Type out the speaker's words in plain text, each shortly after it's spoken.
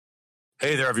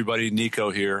Hey there, everybody.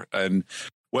 Nico here. And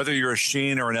whether you're a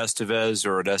Sheen or an Estevez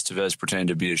or an Estevez pretending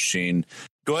to be a Sheen,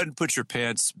 go ahead and put your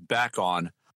pants back on.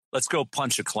 Let's go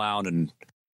punch a clown and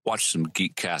watch some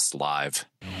Geekcast live.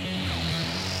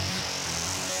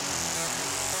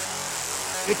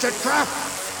 It's a trap!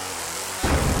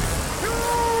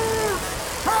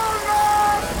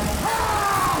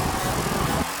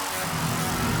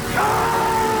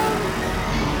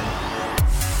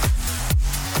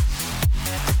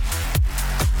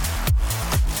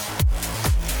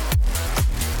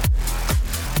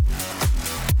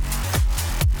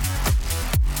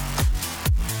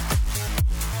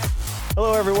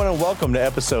 Hello, everyone, and welcome to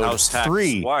episode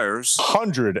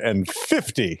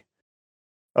 350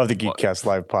 of the Geekcast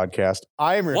Live podcast.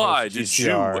 I am your Why host, did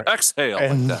GCL, you exhale?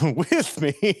 and like that? with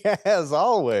me, as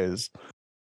always,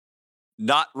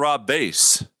 Not Rob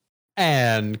Bass.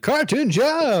 And Cartoon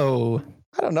Joe.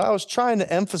 I don't know. I was trying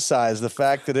to emphasize the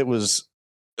fact that it was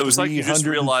Like you just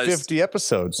realized 50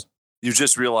 episodes. you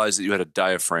just realized that you had a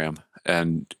diaphragm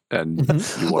and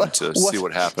you wanted to see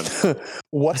what happened.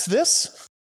 What's this?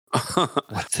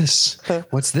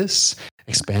 What's this?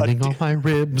 Expanding all my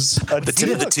ribs. The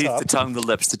tip of the teeth, the tongue, the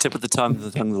lips. The tip of the tongue, the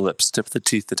tongue, the lips. Tip of the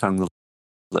teeth, the tongue, the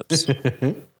lips.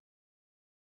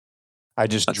 I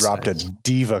just That's dropped nice. a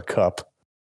Diva cup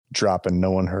drop and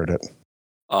no one heard it.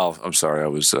 Oh, I'm sorry. I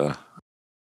was.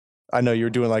 I know you were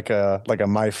doing like a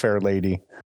My Fair Lady,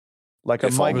 like a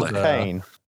If Mike only. Payne.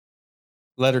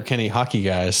 Letterkenny hockey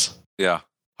guys. Yeah.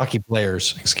 Hockey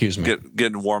players, excuse me.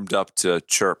 Getting warmed up to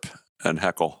chirp and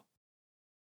heckle.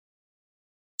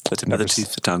 The tip of the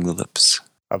teeth, the tongue, the lips.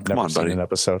 I've Come never on, seen buddy. an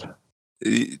episode.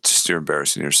 You're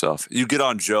embarrassing yourself. You get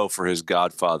on Joe for his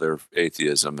Godfather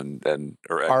atheism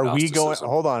or Are we going? agnosticism.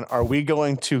 Hold on. Are we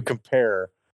going to compare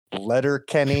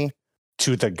Letterkenny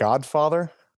to The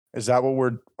Godfather? Is that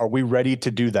what are we ready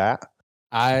to do that?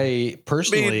 I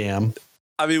personally am.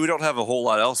 I mean, we don't have a whole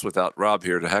lot else without Rob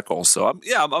here to heckle. So I'm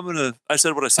gonna. I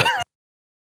said what I said.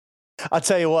 I'll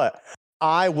tell you what.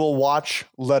 I will watch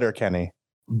Letterkenny,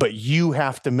 but you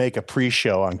have to make a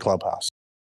pre-show on Clubhouse.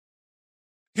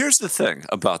 Here's the thing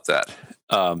about that,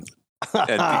 and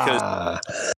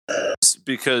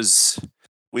because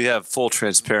we have full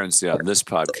transparency on this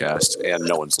podcast, and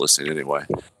no one's listening anyway.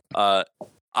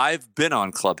 I've been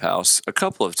on Clubhouse a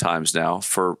couple of times now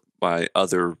for my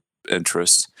other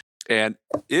interests, and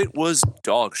it was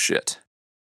dog shit.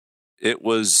 It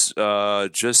was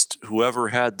just whoever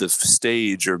had the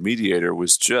stage or mediator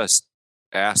was just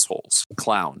assholes,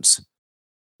 clowns,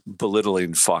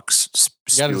 belittling fucks.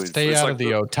 You got to stay out of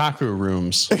the otaku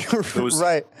rooms. was-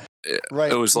 right.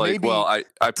 It was like, Maybe- well, I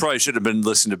probably should have been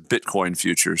listening to Bitcoin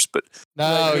futures, but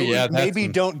No, Right, yeah. maybe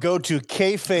don't go to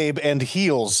kayfabe and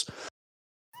heels.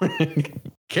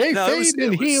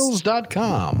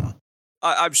 kayfabeandheels.com.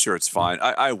 I'm sure it's fine.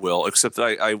 I will, except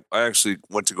that I actually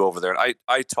went to go over there and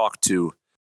I talked to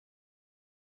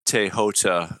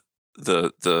Tehota,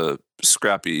 the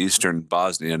scrappy Eastern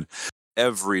Bosnian,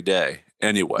 every day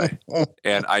anyway.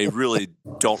 And I really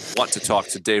don't want to talk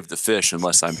to Dave the Fish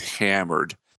unless I'm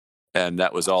hammered. And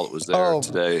that was all that was there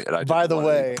today. And I By didn't the want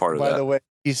any way, part of that.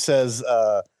 he says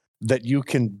that you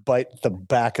can bite the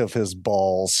back of his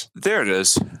balls. There it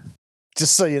is.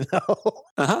 Just so you know.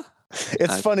 Uh-huh.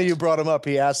 It's funny you brought him up.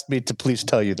 He asked me to please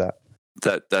tell you that.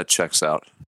 That checks out.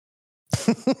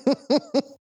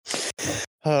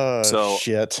 Oh, So-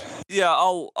 shit. Yeah,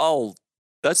 I'll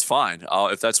that's fine.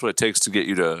 If that's what it takes to get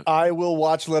you to I will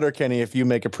watch Letterkenny if you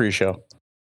make a pre-show.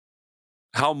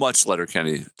 how much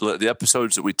Letterkenny? The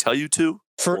episodes that we tell you to?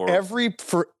 Or-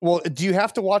 Do you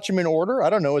have to watch them in order? I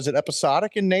don't know. Is it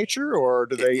episodic in nature or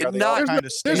are they all Not- kind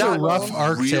of There's a Not rough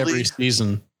arc to really. every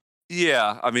season.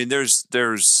 Yeah, I mean, there's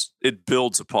it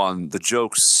builds upon the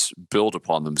jokes build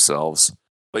upon themselves,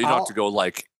 but you don't have to go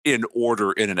like in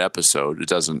order in an episode. It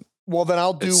doesn't. Well, then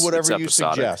I'll do It's whatever you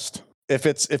episodic. suggest. If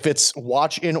it's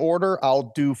watch in order,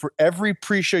 I'll do for every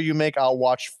pre-show you make, I'll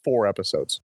watch 4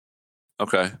 episodes.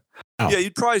 Okay. Oh. Yeah,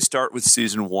 you'd probably start with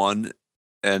season 1,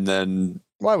 and then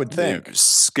Well, I would think. maybe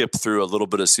skip through a little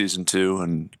bit of season 2,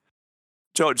 and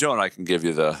Joe and I can give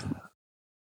you the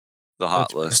hot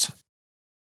That's list.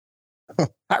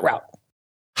 Hot route.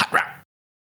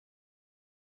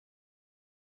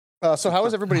 So how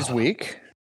was everybody's week?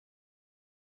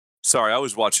 Sorry, I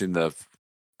was watching the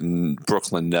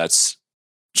Brooklyn Nets.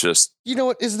 Just You know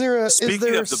what? Is there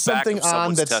Speaking of the back something of on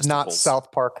someone's that's not testicles.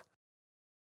 South Park?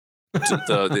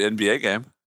 the NBA game.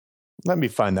 Let me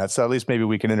find that. So at least maybe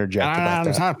we can interject about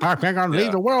that. South Park, they're going to Yeah.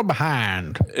 leave the world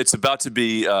behind. It's about to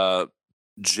be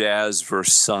Jazz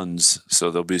versus Suns, so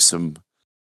there'll be some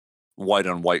white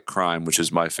on white crime, which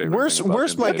is my favorite. Where's thing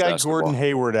about my NBA guy basketball. Gordon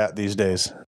Hayward at these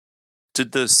days?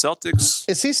 Did the Celtics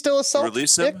Is he still a Celtic?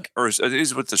 release him, or is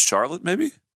he with the Charlotte?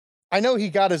 Maybe. I know he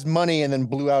got his money and then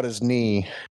blew out his knee.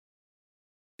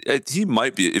 He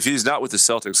might be. If he's not with the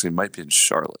Celtics, he might be in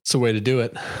Charlotte. It's the way to do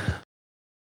it.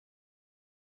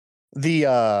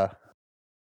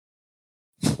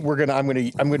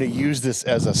 I'm gonna use this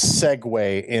as a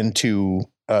segue into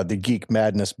the Geek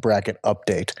Madness bracket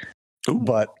update. Ooh.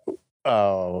 But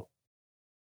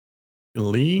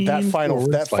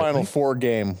that final four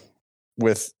game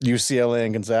with UCLA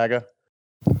and Gonzaga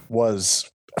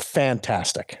was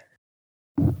fantastic.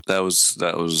 That was.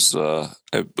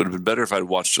 It would have been better if I'd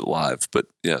watched it live, but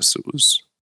yes, it was.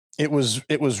 It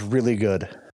was really good.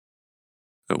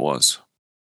 It was.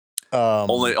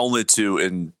 Only to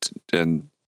in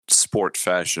sport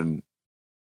fashion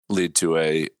lead to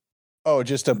a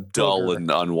just a dull and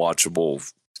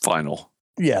unwatchable final.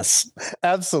 Yes,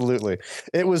 absolutely.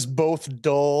 It was both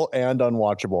dull and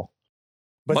unwatchable.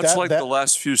 But much like the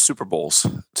last few Super Bowls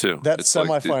too. That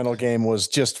semifinal game was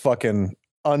just fucking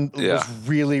was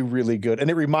really, really good. And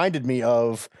it reminded me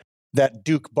of that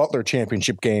Duke Butler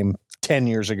championship game 10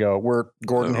 years ago where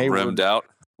Gordon Hayward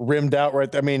rimmed out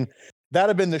right. I mean, that'd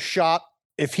have been the shot.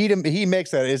 If he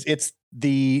makes that, it's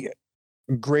the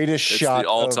greatest shot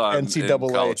all time of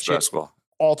NCAA college basketball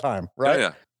all time,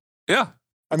 right? Yeah.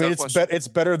 I mean, it's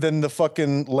better than the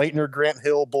fucking Leitner Grant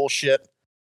Hill bullshit.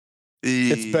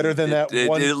 It's better than that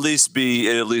one. It'd at least be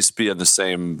in the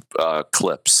same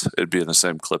clips. It'd be in the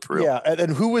same clip reel. Yeah,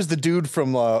 and who was the dude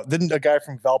from? Didn't a guy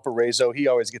from Valparaiso? He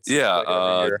always gets.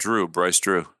 Bryce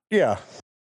Drew. Yeah,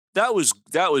 that was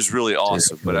really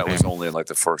awesome, but that was only in like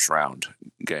the first round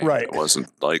game. Right, it wasn't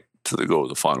like to go to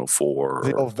the Final Four.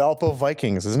 The Valpo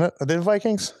Vikings, isn't it? Are they the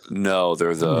Vikings? No,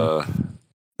 they're the.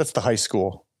 That's the high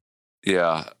school.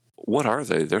 Yeah, what are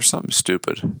they? They're something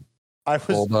stupid.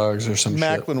 Bulldogs or some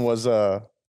Macklin shit. was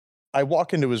I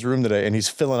walk into his room today and he's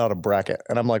filling out a bracket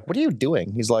and I'm like, what are you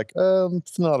doing? He's like, filling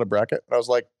out a bracket. I was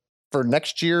like, for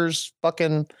next year's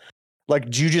fucking, like,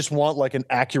 do you just want like an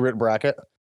accurate bracket?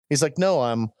 He's like, no,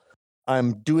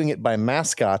 I'm doing it by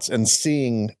mascots and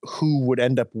seeing who would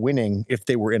end up winning if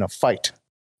they were in a fight.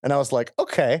 And I was like,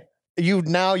 okay, you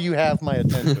have my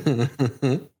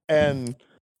attention. And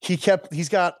he's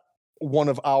got one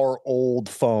of our old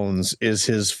phones is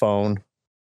his phone,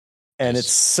 and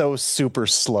it's so super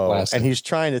slow. Classic. And he's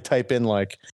trying to type in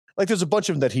like there's a bunch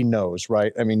of them that he knows,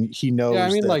 right? I mean, he knows. Yeah,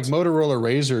 I mean, like Motorola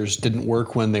Razors didn't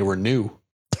work when they were new.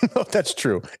 No, that's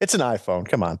true. It's an iPhone.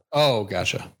 Come on. Oh,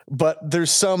 gotcha. But there's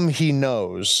some he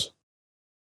knows.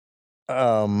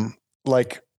 They're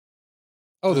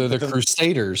the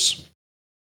Crusaders.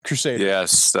 Crusaders.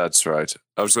 Yes, that's right.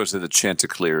 I was going to say the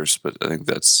Chanticleers, but I think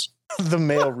that's the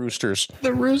male roosters.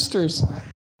 The roosters.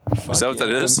 Is that what that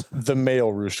is? The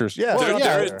male roosters. Yeah.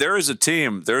 There is a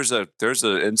team. There's a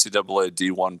NCAA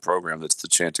D1 program that's the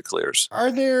Chanticleers.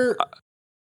 Are there?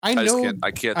 I know.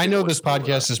 I can't. I know this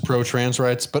podcast is pro trans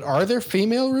rights, but are there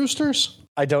female roosters?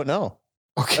 I don't know.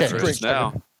 Okay.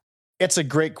 It's a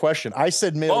great question. I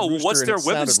said male rooster. What's their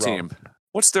women's team?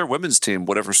 What's their women's team?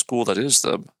 Whatever school that is.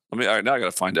 All right, now I got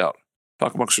to find out.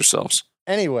 Talk amongst yourselves.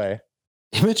 Anyway.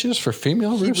 Images for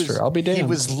female rooster. I'll be damned. He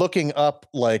was looking up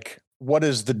like, what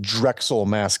is the Drexel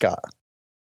mascot?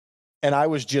 And I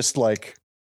was just like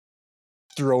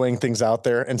throwing things out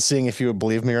there and seeing if you would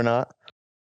believe me or not.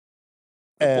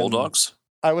 And Bulldogs?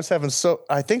 I was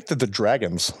I think that the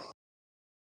Dragons.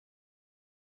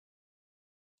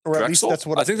 Or Drexel? at least that's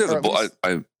what I think they're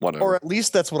the whatever. Or at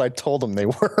least that's what I told him they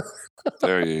were.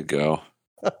 There you go.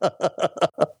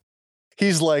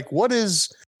 He's like,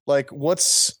 what's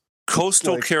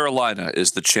Coastal Carolina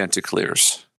is the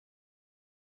Chanticleers.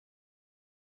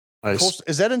 Nice.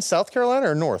 Is that in South Carolina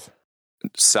or North?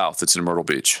 South. It's in Myrtle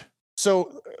Beach.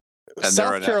 So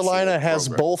South Carolina has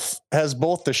both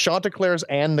the Chanticleers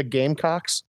and the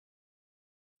Gamecocks.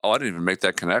 Oh, I didn't even make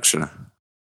that connection.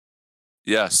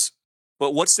 Yes.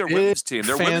 But what's their women's team?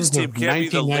 Their women's team can't be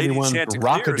the Lady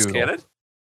Chanticleers, can it?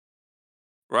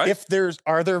 Right?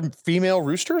 Are there female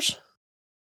roosters?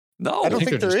 No, I don't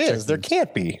think there is. Chickens. There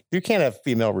can't be. You can't have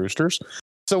female roosters.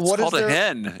 So what is called a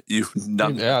hen? You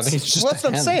numbnuts. Yeah, I think it's just that's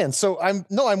what I'm saying. So I'm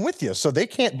with you. So they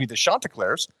can't be the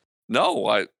Chanticleers.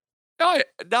 No,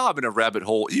 now I'm in a rabbit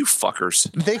hole. You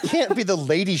fuckers. They can't be the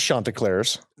Lady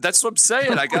Chanticleers. That's what I'm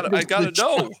saying. I gotta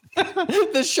know.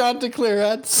 The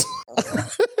Chanticleerettes.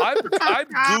 I'm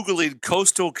Googling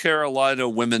Coastal Carolina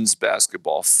women's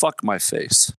basketball. Fuck my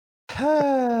face.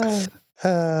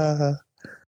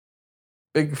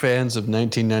 Big fans of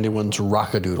 1991's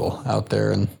Rockadoodle out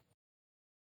there, and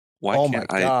oh my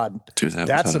god, do that?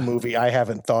 That's a movie I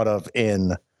haven't thought of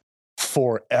in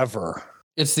forever.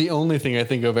 It's the only thing I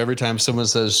think of every time someone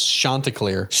says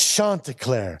Chanticleer.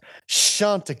 Chanticleer,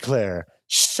 Chanticleer,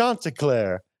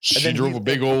 Chanticleer. She drove a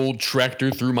big old tractor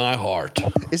through my heart.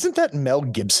 Isn't that Mel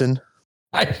Gibson?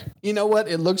 You know what?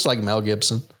 It looks like Mel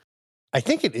Gibson. I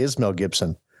think it is Mel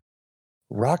Gibson.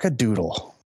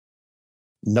 Rockadoodle.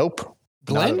 Nope.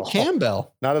 Glenn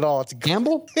Campbell. Not at all. It's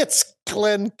Campbell? It's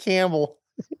Glenn Campbell.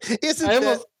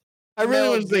 I really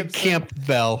want to say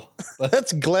Campbell.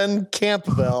 That's Glenn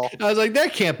Campbell. I was like,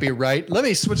 that can't be right. Let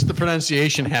me switch the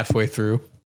pronunciation halfway through.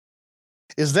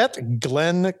 Is that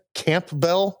Glenn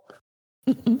Campbell?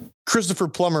 Christopher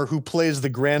Plummer, who plays the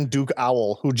Grand Duke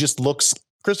Owl, who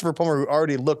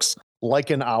already looks like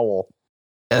an owl.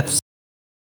 Yes.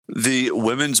 The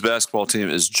women's basketball team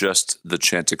is just the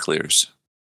Chanticleers.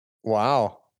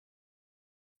 Wow.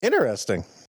 Interesting.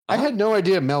 I had no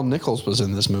idea Mel Nichols was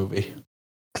in this movie.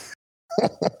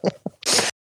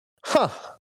 Huh.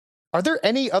 Are there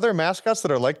any other mascots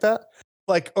that are like that?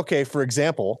 Like, okay, for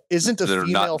example, isn't a that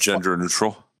female are not gender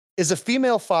neutral? Is a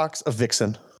female fox a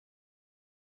vixen?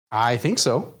 I think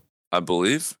so. I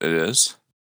believe it is.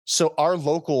 So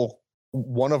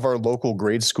one of our local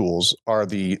grade schools are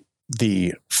the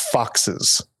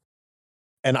foxes,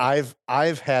 and I've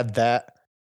had that.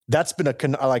 That's been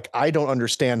I don't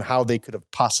understand how they could have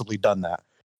possibly done that.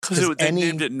 Because they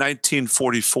named it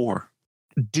 1944.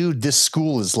 Dude, this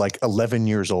school is like 11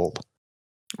 years old.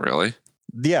 Really?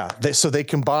 Yeah. So they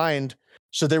combined.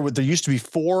 So there used to be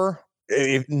 4,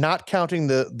 if not counting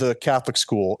the Catholic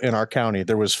school in our county,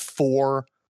 there was 4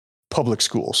 public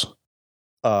schools.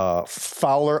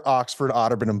 Fowler, Oxford,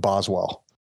 Otterburn, and Boswell.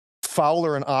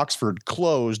 Fowler and Oxford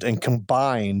closed and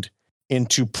combined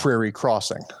into Prairie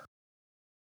Crossing.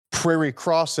 Prairie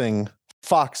Crossing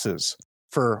foxes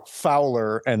for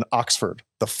Fowler and Oxford,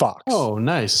 the fox. Oh,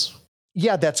 nice.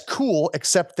 Yeah, that's cool,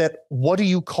 except that what do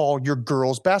you call your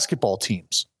girls' basketball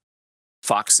teams?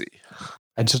 Foxy.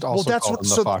 I just also call them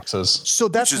the foxes. So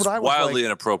that's what I was wildly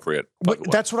inappropriate.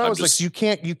 That's what I was like. So you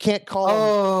can't call them.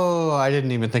 Oh, I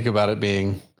didn't even think about it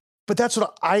being. But that's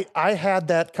what I had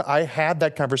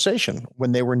that conversation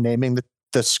when they were naming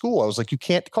the school. I was like, you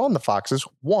can't call them the foxes.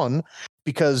 One,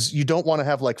 because you don't want to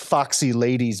have like foxy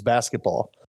ladies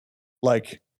basketball.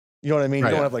 Like, you know what I mean? You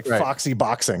don't have like foxy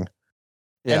boxing.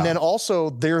 Yeah. And then also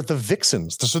they're the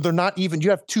vixens. So they're not even, you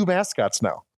have 2 mascots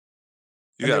now.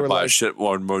 You got to buy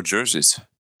more jerseys.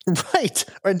 Right.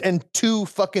 And 2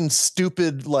 fucking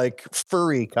stupid like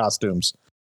furry costumes.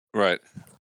 Right.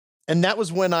 And that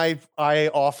was when I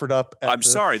offered up. I'm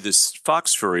sorry, this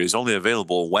fox furry is only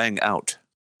available Wang out.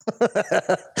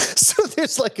 So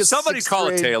there's like somebody call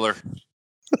it Taylor.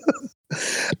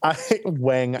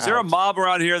 Wang. Is there a mob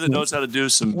around here that knows how to do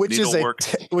some needlework?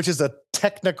 Which is a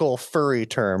technical furry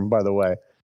term, by the way.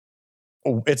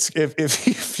 It's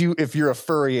if you're a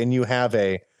furry and you have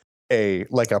a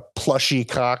like a plushy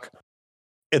cock,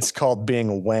 it's called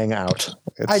being Wang out.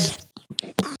 I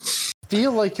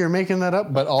feel like you're making that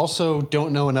up, but also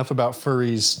don't know enough about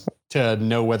furries to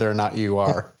know whether or not you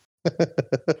are.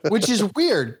 Which is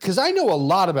weird because I know a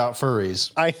lot about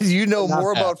furries. You know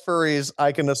more about furries,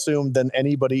 I can assume, than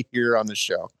anybody here on the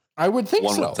show. I would think so.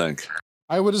 One would think.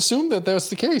 I would assume that that's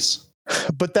the case.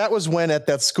 But that was when at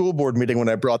that school board meeting, when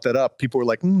I brought that up, people were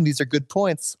like, these are good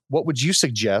points. What would you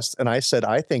suggest? And I said,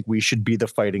 I think we should be the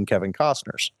Fighting Kevin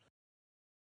Costners.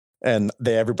 And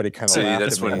everybody kind of laughed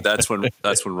at me.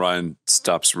 That's when Ryan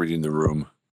stops reading the room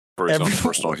for his own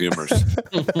personal humors.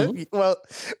 Well,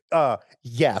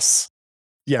 yes,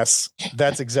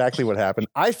 that's exactly what happened.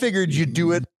 I figured you'd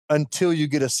do it until you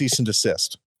get a cease and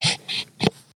desist.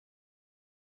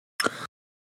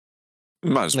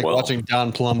 Might as like well. Watching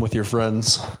Don Plum with your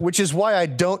friends. Which is why I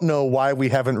don't know why we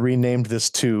haven't renamed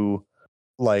this to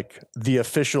like the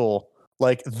official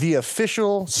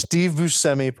Steve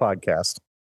Buscemi podcast.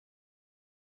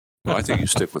 Well, I think you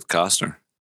stick with Costner.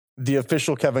 The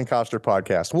official Kevin Costner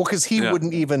podcast. Well, because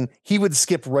he would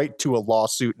skip right to a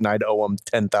lawsuit and I'd owe him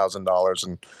 $10,000.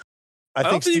 And I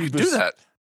think Steve you could do that.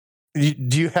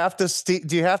 Do you have to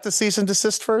cease and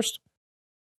desist first?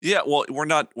 Yeah, well, we're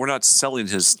not selling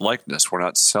his likeness. We're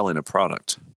not selling a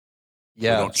product.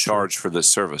 Yeah, we don't charge for this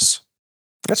service.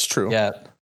 That's true. Yeah.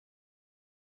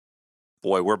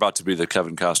 Boy, we're about to be the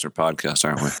Kevin Costner podcast,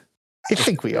 aren't we? I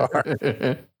think we are.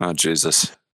 Oh,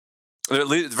 Jesus. At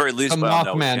the very least, a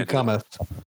Mothman cometh.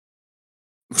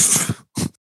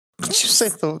 What'd you say?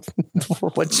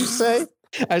 What'd you say?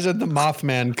 I said the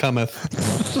Mothman cometh.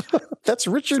 That's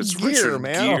Richard Gere,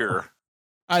 man. Gere.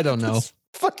 I don't know.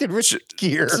 Fucking Richard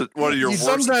Gere. One of your worst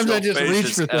sometimes I just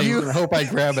reach for things and hope I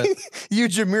grab it. You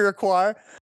Jamiroquai.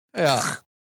 Yeah.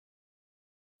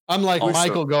 I'm like Also-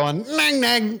 Michael going, nang,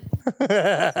 nang.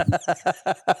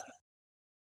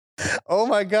 Oh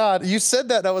my God. You said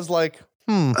that. And I was like,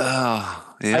 yeah.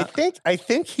 I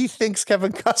think he thinks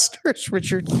Kevin Costner is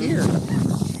Richard Gere.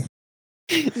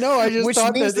 No, I just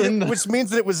thought means that in the, which means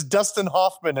that it was Dustin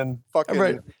Hoffman and fucking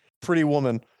Right. Pretty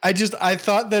Woman. I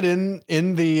thought that in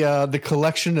the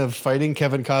collection of fighting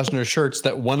Kevin Costner shirts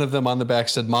that one of them on the back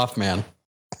said Mothman.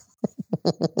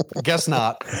 Guess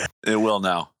not. It will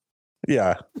now.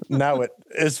 Yeah. Now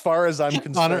as far as I'm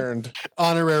concerned,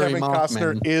 Honorary Kevin Mothman.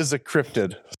 Costner is a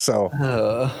cryptid. So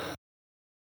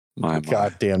My.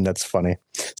 God damn, that's funny.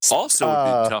 Also, it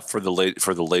would be tough for the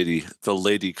lady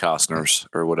Costners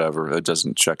or whatever. It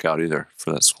doesn't check out either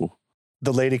for that school.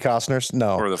 The Lady Costners?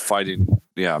 No. Or the fighting.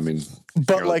 Yeah, I mean.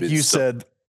 But like you said,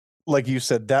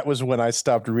 that was when I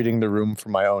stopped reading The Room for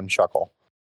my own chuckle.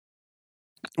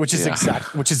 Which is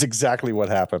exactly what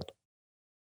happened.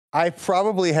 I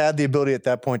probably had the ability at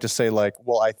that point to say, like,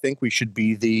 well, I think we should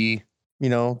be the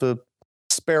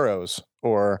sparrows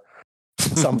or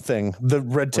something, the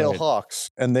red-tailed hawks.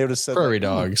 And they would have said Prairie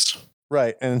dogs.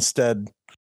 Right. And instead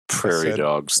Prairie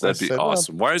dogs. That'd be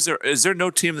awesome. Why is there no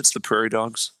team that's the Prairie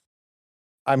Dogs?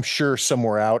 I'm sure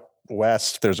somewhere out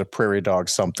west there's a prairie dog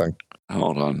something.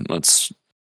 Hold on. Let's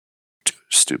do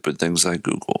stupid things I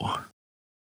Google.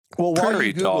 Well, why do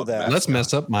you Google dog, that? Let's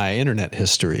mess up my internet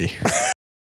history.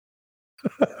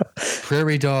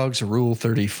 Prairie dogs rule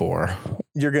 34.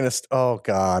 You're going to, oh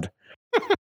God.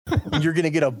 You're going to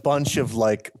get a bunch of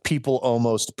like people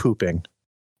almost pooping.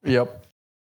 Yep.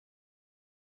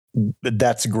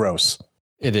 That's gross.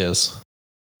 It is.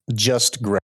 Just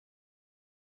gross.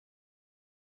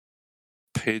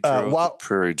 Pedro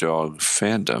Prairie Dog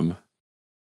fandom.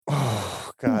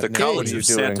 Oh God! The College of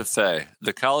Santa Fe.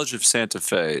 The College of Santa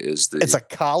Fe is the. It's a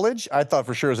college. I thought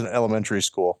for sure it was an elementary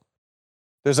school.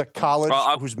 There's a college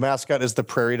whose mascot is the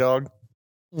prairie dog.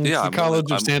 Yeah, the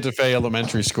College of Santa Fe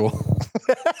Elementary School.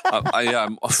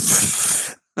 I'm.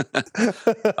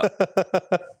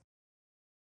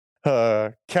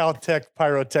 Caltech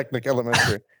Pyrotechnic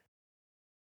Elementary.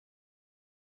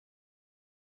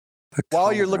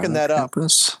 While you're looking that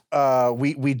campus? up,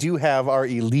 we do have our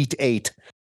Elite Eight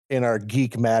in our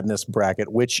Geek Madness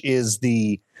bracket, which is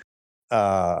the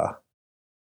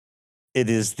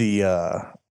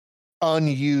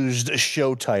unused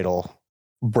show title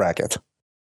bracket.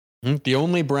 The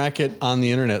only bracket on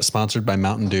the internet sponsored by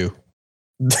Mountain Dew.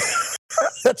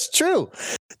 That's true.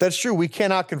 That's true. We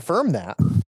cannot confirm that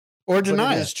or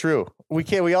deny it. It's true.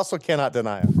 We also cannot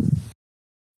deny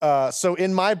it. So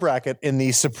in my bracket, in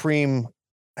the Supreme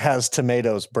Has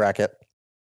Tomatoes bracket,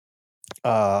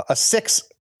 a 6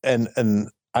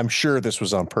 and I'm sure this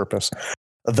was on purpose.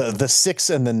 The 6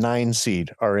 and the 9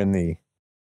 seed are in the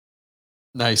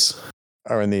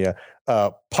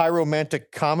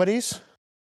pyromantic comedies.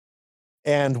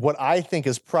 And what I think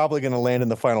is probably going to land in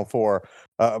the final 4,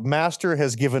 Master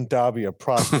has given Dobby a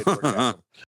prostate orgasm,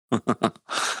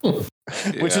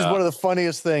 which is one of the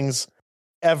funniest things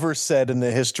ever said in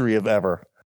the history of ever.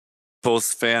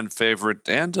 Both fan favorite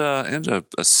and a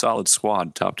solid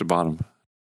squad, top to bottom.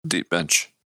 Deep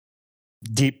bench.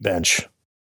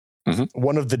 Mm-hmm.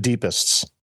 One of the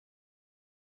deepest.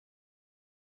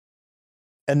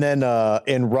 And then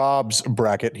in Rob's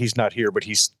bracket, he's not here, but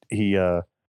he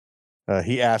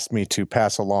asked me to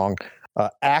pass along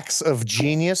Acts of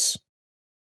Genius.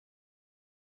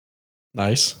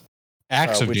 Nice.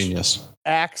 Acts of Genius.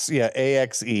 Axe, yeah,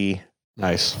 AXE.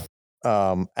 Nice.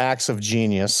 Acts of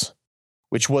Genius,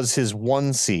 which was his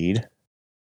 1 seed.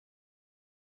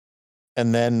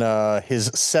 And then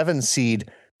his 7 seed,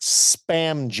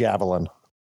 Spam Javelin.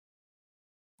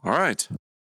 All right.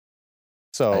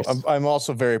 So nice. I'm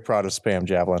also very proud of Spam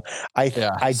Javelin. I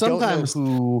don't know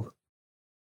who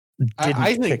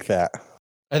didn't pick that.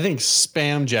 I think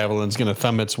Spam Javelin's going to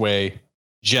thumb its way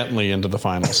gently into the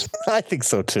finals. I think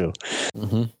so too.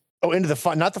 Mm-hmm. Oh, into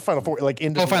the not the final 4, like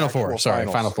into the Final 4. Sorry,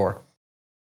 finals. Final 4.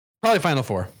 Probably Final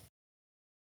 4.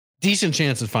 Decent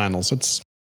chance at finals. It's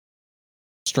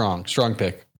strong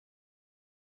pick.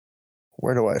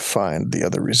 Where do I find the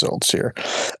other results here?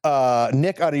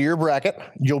 Nick, out of your bracket,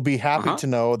 you'll be happy to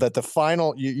know that the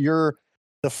final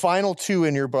 2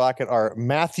 in your bracket are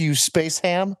Matthew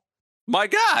Spaceham, my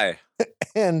guy,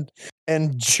 and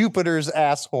Jupiter's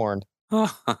Asshorn,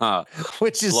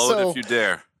 which is blow it if you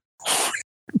dare.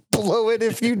 Blow it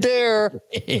if you dare.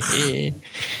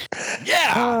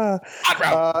 Yeah.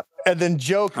 And then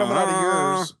Joe, coming out of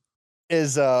yours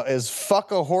is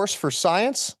fuck a horse for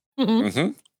science.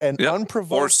 Mm-hmm. And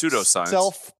unprovoked or pseudoscience.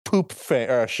 Self-poop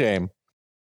shame.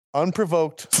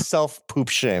 Unprovoked self-poop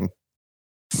shame.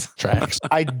 Tracks.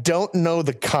 I don't know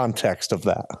the context of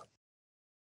that,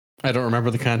 I don't remember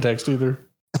the context either.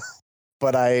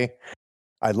 but I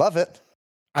love it.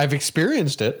 I've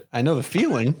experienced it. I know the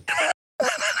feeling.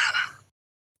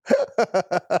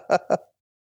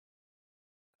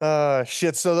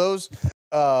 Shit. So those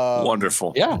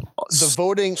Wonderful. Yeah. the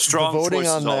voting Strong the voting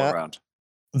choices on all that around.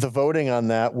 the voting on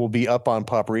that will be up on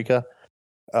Paprika.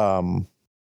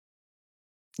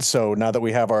 So now that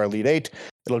we have our Elite Eight,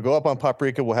 it'll go up on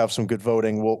Paprika. We'll have some good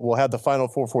voting. We'll have the Final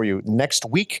Four for you next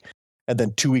week, and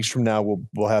then 2 weeks from now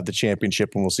we'll have the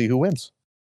championship, and we'll see who wins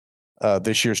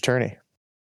this year's tourney.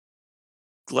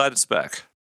 Glad it's back.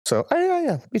 So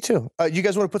yeah, me too. You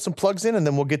guys want to put some plugs in, and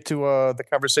then we'll get to the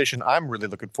conversation I'm really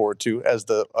looking forward to as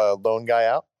the lone guy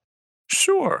out.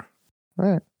 Sure. All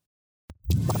right.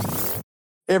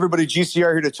 Hey everybody,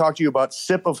 GCR here to talk to you about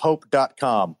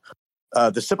sipofhope.com.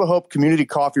 The Sip of Hope Community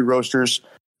Coffee Roasters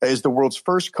is the world's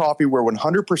first coffee where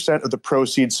 100% of the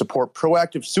proceeds support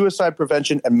proactive suicide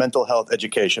prevention and mental health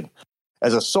education.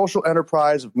 As a social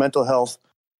enterprise of mental health,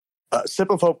 Sip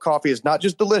of Hope coffee is not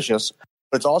just delicious,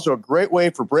 but it's also a great way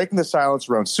for breaking the silence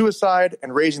around suicide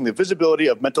and raising the visibility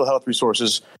of mental health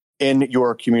resources in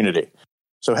your community.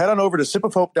 So head on over to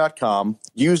sipofhope.com,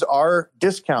 use our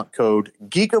discount code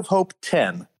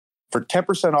GeekofHope10 for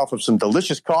 10% off of some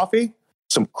delicious coffee,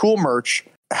 some cool merch,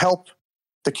 help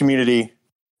the community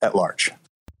at large.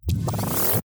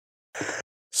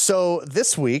 So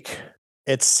this week,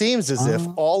 it seems as if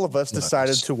all of us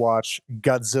decided to watch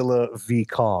Godzilla v.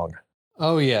 Kong.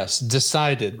 Oh, yes.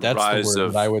 Decided. That's Rise the word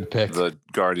of that I would pick. The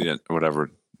Guardian, whatever.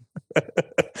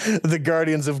 The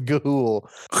Guardians of Ga'Hoole.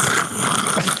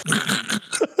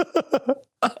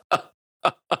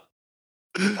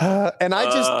 And I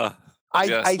just,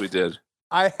 yes, we did.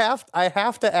 I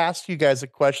have to ask you guys a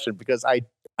question because I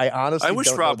honestly I wish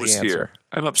don't Rob know the was answer. here.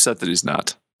 I'm upset that he's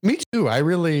not. Me too. I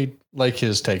really like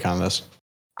his take on this.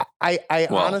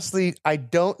 Honestly, I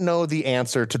don't know the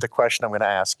answer to the question I'm going to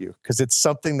ask you because it's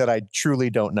something that I truly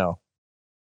don't know.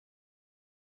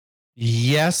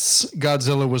 Yes,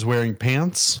 Godzilla was wearing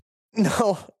pants.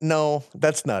 No,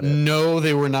 that's not it. No,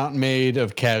 they were not made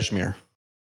of cashmere.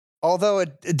 Although,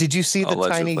 did you see the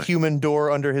tiny Allegedly. human door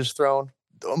under his throne?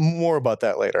 More about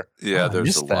that later. Yeah, Oh, I there's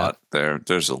a missed that. lot there.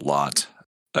 There's a lot.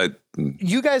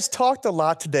 You guys talked a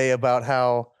lot today about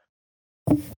how,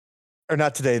 or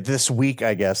not today, this week,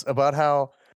 I guess, about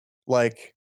how,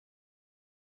 like,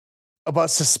 about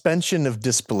suspension of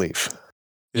disbelief.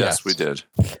 Yes, we did.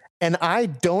 And I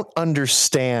don't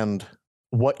understand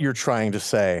what you're trying to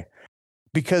say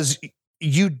because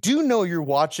you do know you're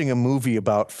watching a movie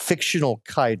about fictional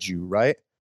kaiju, right?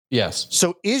 Yes.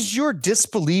 So is your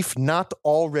disbelief not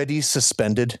already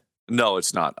suspended? No,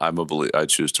 it's not. I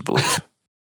choose to believe.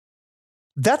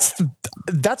 That's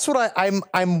what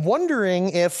I'm wondering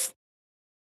if,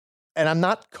 and I'm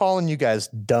not calling you guys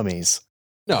dummies,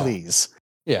 No. please.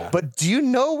 Yeah. But do you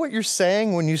know what you're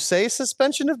saying when you say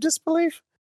suspension of disbelief?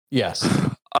 Yes.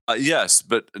 Yes,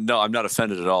 but no, I'm not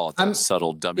offended at all at that I'm-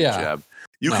 subtle dummy yeah. jab.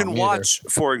 You No, can me either. watch,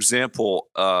 for example,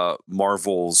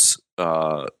 Marvel's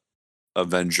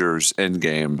Avengers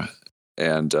Endgame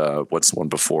and what's the one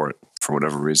before it? For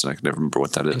whatever reason, I can never remember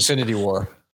what that is. Infinity War.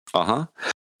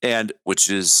 And which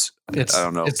is, It's, I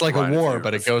don't know. It's like Ryan, a if war, you-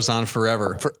 but it goes on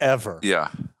forever. Forever. Yeah.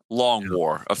 Long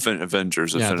War.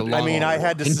 Avengers. Yeah, the Infinity long I mean, War. I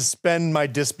had to suspend my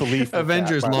disbelief. with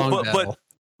Avengers that, by the Long way. Battle.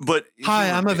 But Hi,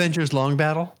 I'm Avengers Long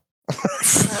Battle.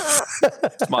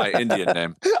 It's my Indian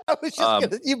name. I was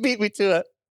just you beat me to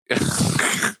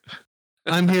it.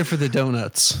 I'm here for the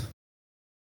donuts.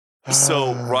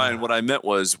 So, Ryan, what I meant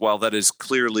was, while that is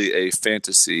clearly a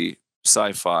fantasy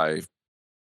sci-fi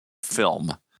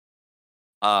film,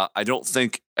 I don't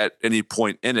think at any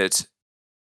point in it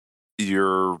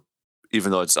you're,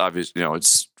 even though it's obvious,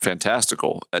 it's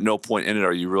fantastical. At no point in it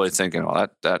are you really thinking, "Oh,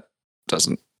 that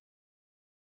doesn't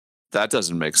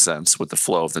make sense with the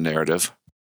flow of the narrative."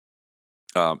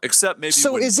 Except maybe.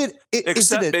 So when, is it?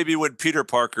 except maybe when Peter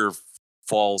Parker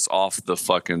falls off the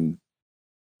fucking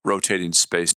rotating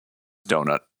space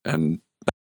donut, and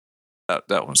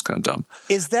that one's kind of dumb.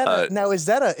 Is that now? Is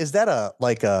that a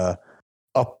like a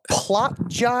plot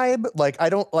jibe? Like I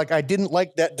didn't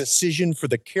like that decision for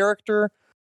the character,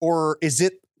 or is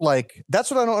it like that's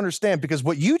what I don't understand? Because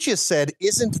what you just said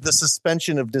isn't the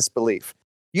suspension of disbelief.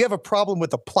 You have a problem with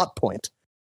the plot point.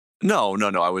 No.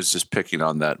 I was just picking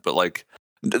on that, but like,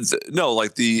 no,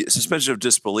 like the suspension of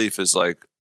disbelief is like,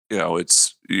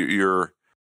 it's you're.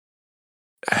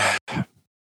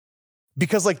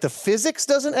 Because like the physics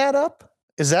doesn't add up.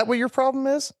 Is that what your problem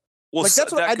is? Well, Like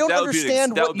that's what I don't that would be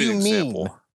understand that what would be you an mean.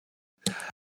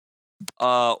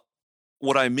 example.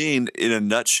 what I mean in a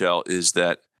nutshell is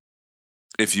that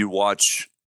if you watch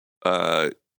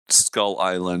Skull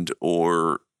Island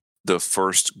or the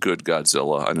first good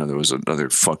Godzilla, I know there was another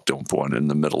fucked up one in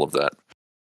the middle of that,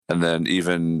 and then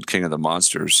even King of the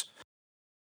Monsters.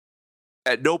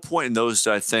 At no point in those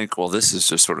did I think, well, this is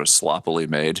just sort of sloppily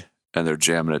made, and they're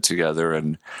jamming it together,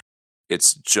 and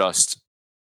it's just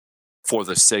for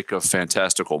the sake of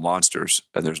fantastical monsters,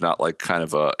 and there's not like kind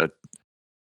of a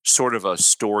sort of a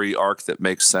story arc that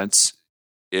makes sense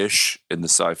ish in the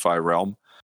sci-fi realm.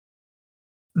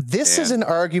 This is an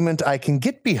argument I can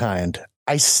get behind.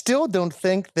 I still don't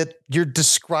think that you're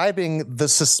describing the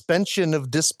suspension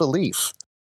of disbelief.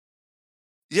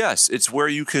 Yes, it's where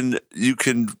you can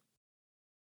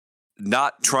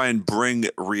not try and bring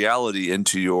reality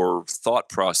into your thought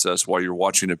process while you're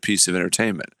watching a piece of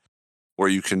entertainment, where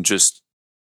you can just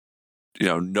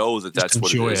know that that's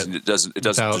what it is, and it doesn't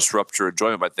disrupt your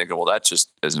enjoyment by thinking, well, that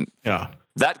just isn't. Yeah,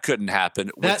 that couldn't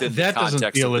happen within the that context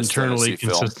doesn't feel of this internally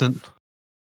consistent. Film.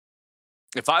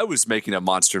 If I was making a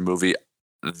monster movie,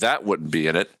 that wouldn't be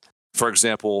in it. For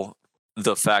example,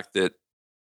 the fact that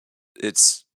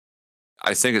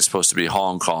I think it's supposed to be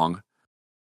Hong Kong.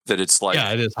 That it's like,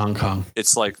 yeah, it is Hong Kong.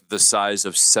 It's like the size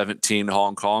of 17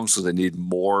 Hong Kong, so they need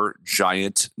more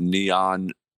giant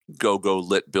neon go-go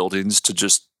lit buildings to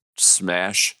just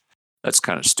smash. That's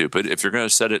kind of stupid. If you're going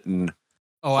to set it in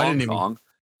Hong Kong,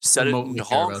 set it in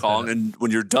Hong Kong, and when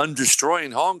you're done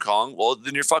destroying Hong Kong, well,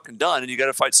 then you're fucking done, and you got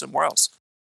to fight somewhere else.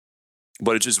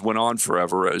 But it just went on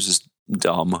forever. It was just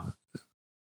dumb.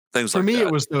 Things like that. For me,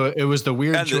 it was the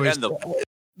weird choice.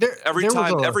 Every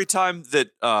time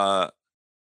that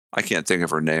I can't think of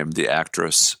her name, the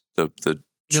actress, the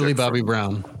Millie Bobby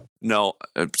Brown. No,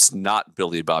 it's not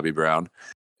Billy Bobby Brown,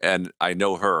 and I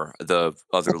know her, the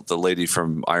lady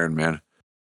from Iron Man.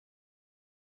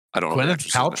 I don't know. Gwyneth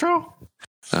Paltrow?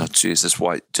 Oh, Jesus,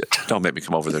 why? Don't make me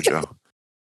come over there, Joe.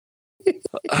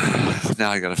 Now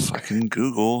I gotta fucking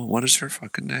Google. What is her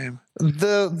fucking name?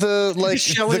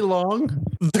 Shelley Long.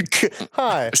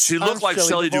 Hi. She looked like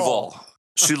Shelley Duvall.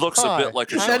 She looks a bit like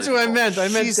a Shelley That's what I meant. I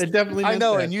definitely meant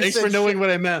that. And you Thanks for knowing what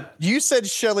I meant. You said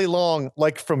Shelley Long,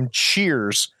 like from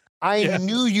Cheers. I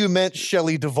knew you meant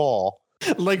Shelley Duvall.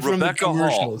 Like from Rebecca the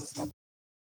commercials. Hall,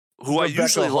 who I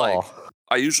usually like.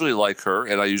 I usually like her,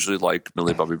 and I usually like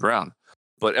Millie Bobby Brown.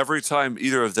 But every time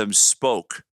either of them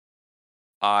spoke,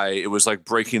 it was like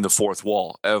breaking the fourth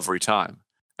wall every time.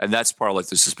 And that's part of like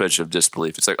the suspension of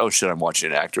disbelief. It's like, oh shit, I'm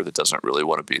watching an actor that doesn't really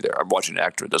want to be there. I'm watching an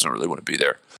actor that doesn't really want to be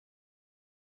there.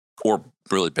 Or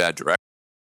really bad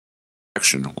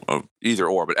direction, either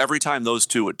or. But every time those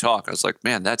two would talk, I was like,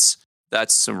 man, that's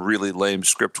some really lame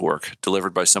script work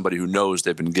delivered by somebody who knows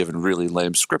they've been given really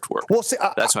lame script work. Well, see,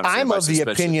 that's what I'm of the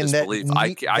opinion that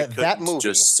I couldn't movie,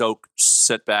 just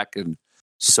sit back and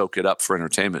soak it up for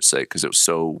entertainment's sake because it was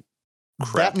so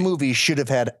crappy. That movie should have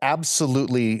had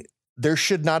there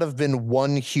should not have been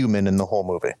one human in the whole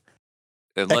movie.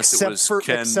 Unless it was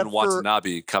Ken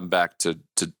Watanabe come back to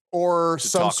or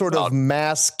some sort of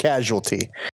mass casualty.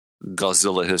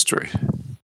 Godzilla history.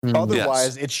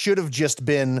 Otherwise, it should have just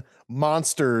been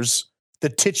monsters, the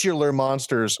titular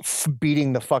monsters,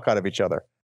 beating the fuck out of each other.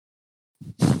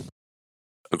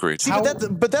 Agreed. See,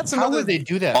 but that's how another. Would they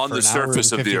do that on the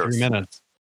surface of the earth? Minutes?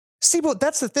 See, but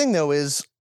that's the thing, though, is,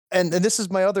 and this is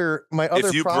my other.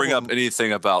 If you problem. Bring up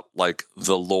anything about like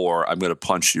the lore, I'm going to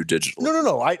punch you digitally.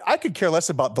 No. I could care less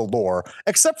about the lore,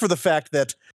 except for the fact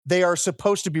that they are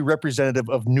supposed to be representative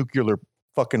of nuclear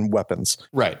fucking weapons.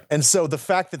 Right. And so the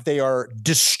fact that they are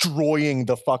destroying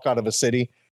the fuck out of a city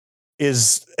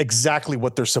is exactly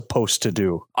what they're supposed to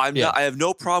do. I have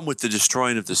no problem with the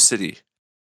destroying of the city.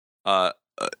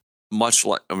 Much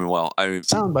like,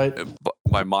 soundbite.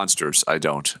 My monsters, I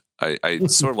don't. I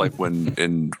sort of like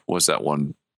when was that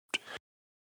one?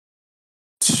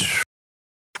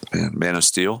 Man of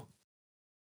Steel.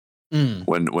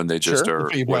 When they just are,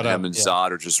 when him and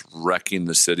Zod are just wrecking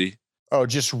the city. Oh,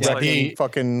 just wrecking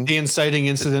fucking the inciting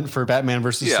incident for Batman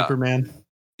versus Superman.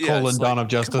 Dawn of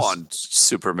Justice. Come on,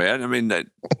 Superman. I mean,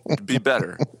 be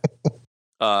better.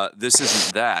 This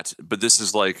isn't that, but this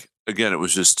is like, again, it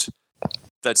was just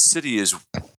that city is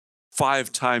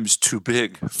 5 times too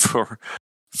big for.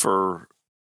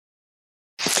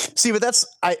 See, but that's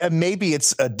maybe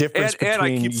it's a difference between and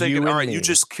I keep thinking, all right, me. You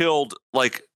just killed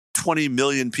like 20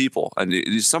 million people, and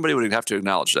somebody would have to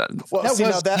acknowledge that. Well,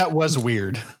 that was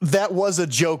weird. That was a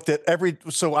joke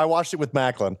so I watched it with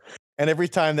Macklin, and every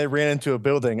time they ran into a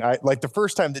building, the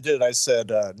first time they did it, I said,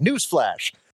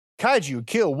 newsflash, kaiju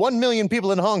kill 1 million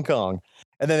people in Hong Kong.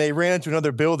 And then they ran into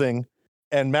another building,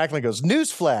 and Macklin goes,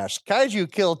 newsflash,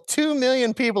 kaiju kill 2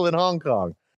 million people in Hong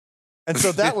Kong. And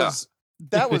so that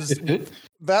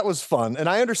that was fun, and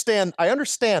I understand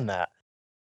that,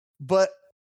 but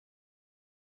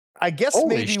I guess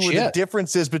Holy maybe where the shit.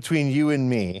 difference is between you and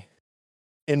me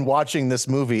in watching this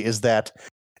movie is that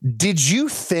did you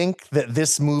think that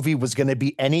this movie was going to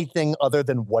be anything other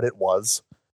than what it was?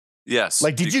 Yes.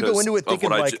 Like, did you go into it thinking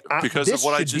because this of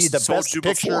what I should be just the told best you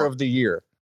picture before? of the year?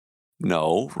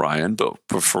 No, Ryan, but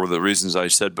for the reasons I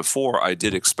said before, I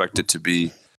did expect it to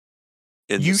be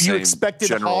in You the same expected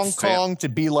general Hong Kong to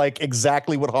be like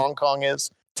exactly what Hong Kong is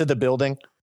to the building?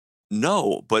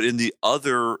 No, but in the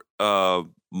other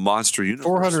Monster Universe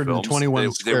 421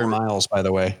 films, square miles, by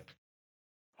the way.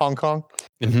 Hong Kong?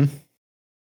 Mm-hmm.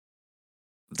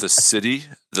 the city,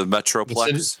 the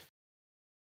Metroplex,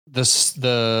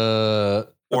 The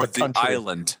or the the country.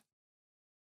 island.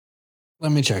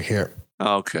 let me check here.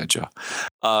 Okay, Joe.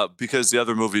 Because the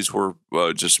other movies were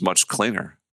just much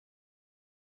cleaner,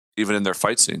 even in their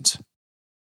fight scenes.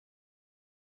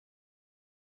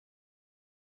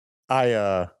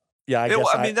 I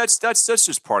mean, that's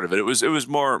just part of it. It was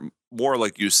more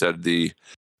like you said, the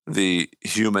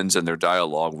humans and their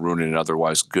dialogue ruining an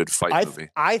otherwise good fight movie.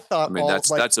 I thought. I mean,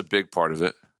 that's a big part of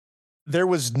it. There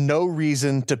was no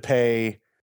reason to pay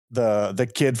the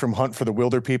kid from Hunt for the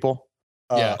Wilder People.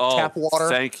 Tap water.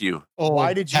 Thank you.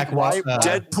 Why did you?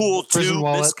 Deadpool 2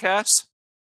 miscast?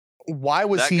 Why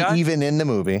was That he guy? even in the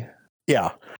movie?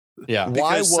 Yeah. Yeah.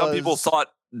 Because some people thought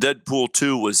Deadpool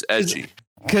 2 was edgy.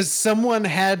 Because someone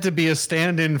had to be a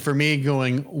stand-in for me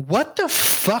going, what the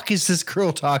fuck is this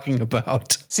girl talking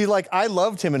about? See, like, I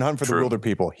loved him in Hunt for the Wilder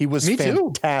People. He was Me too.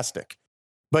 fantastic.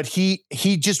 But he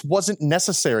just wasn't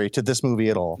necessary to this movie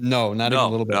at all. No, not even a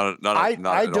little bit.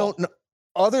 I don't know.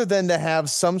 Other than to have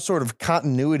some sort of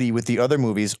continuity with the other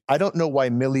movies, I don't know why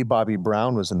Millie Bobby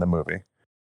Brown was in the movie.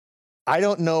 I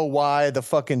don't know why the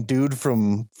fucking dude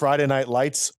from Friday Night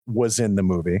Lights was in the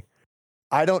movie.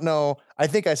 I don't know. I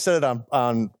think I said it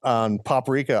on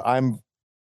Paprika. I'm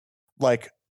like,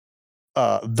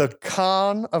 the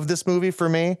con of this movie for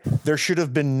me, there should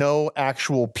have been no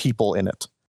actual people in it.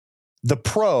 The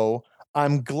pro,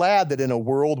 I'm glad that in a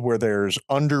world where there's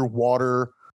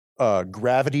underwater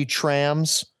gravity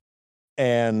trams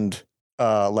and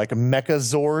like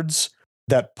mechazords,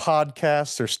 that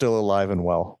podcasts are still alive and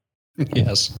well.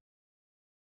 Yes.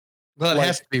 Well, it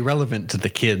has to be relevant to the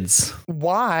kids.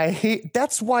 Why?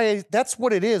 That's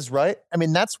what it is, right? I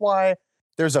mean, that's why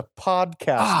there's a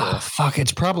podcaster. Fuck.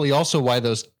 It's probably also why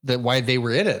they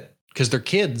were in it, because they're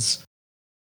kids.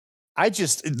 I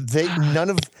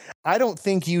don't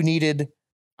think you needed.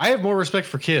 I have more respect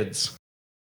for kids.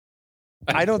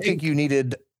 I don't think you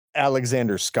needed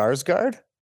Alexander Skarsgård.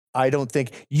 I don't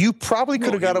think you probably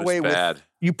could have got away with.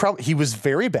 He was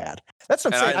very bad. That's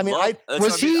what I'm saying.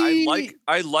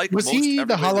 I like. Was he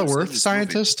the Hollow Earth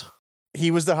scientist?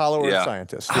 He was the Hollow Earth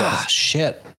scientist. Yes.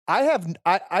 Shit.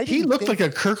 He looked like a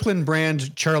Kirkland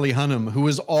brand Charlie Hunnam, who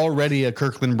was already a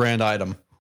Kirkland brand item.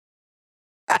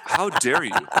 How dare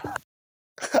you?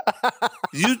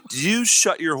 You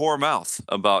shut your whore mouth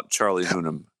about Charlie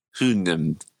Hunnam.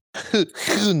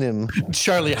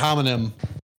 Charlie Homonym.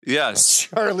 Yes.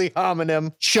 Charlie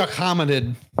Homonym. Chuck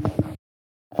Hominid.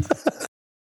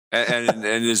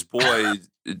 and his boy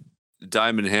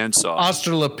Diamond Handsaw.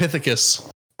 Australopithecus.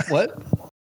 What?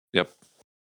 Yep.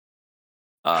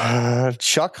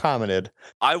 Chuck Hominid.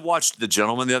 I watched The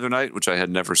Gentleman the other night, which I had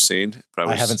never seen, but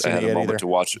I haven't seen it yet either. To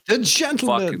watch it. The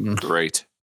Gentleman. Fucking great.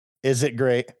 Is it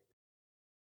great?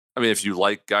 I mean, if you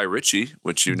like Guy Ritchie,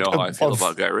 which you know how I feel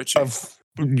about Guy Ritchie.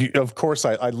 Of course,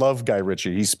 I love Guy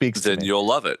Ritchie. He speaks. Then you'll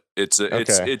love it. It's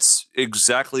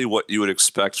exactly what you would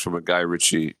expect from a Guy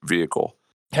Ritchie vehicle.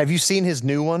 Have you seen his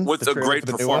new one? With a great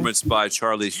performance by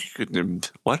Charlie.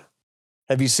 What?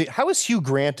 Have you seen? How is Hugh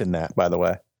Grant in that? By the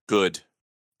way, good.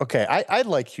 Okay, I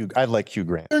like Hugh. I like Hugh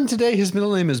Grant. And today, his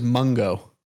middle name is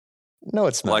Mungo. No,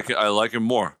 it's not. I like him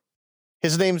more.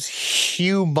 His name's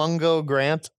Hugh Mungo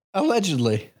Grant.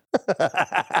 Allegedly.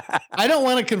 I don't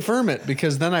want to confirm it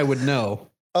because then I would know.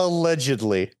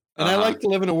 Allegedly. And I like to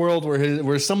live in a world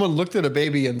where someone looked at a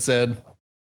baby and said,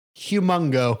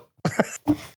 "Humungo."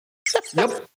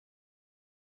 Yep.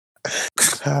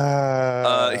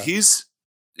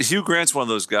 Hugh Grant's one of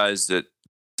those guys that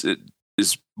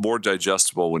is more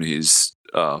digestible when he's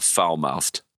foul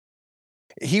mouthed.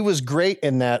 He was great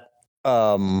in that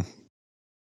Nicole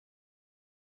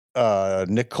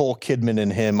Kidman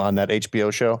and him on that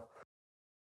HBO show.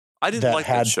 I didn't like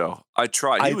that show. I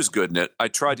tried. He was good in it. I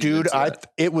tried. Dude,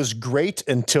 it was great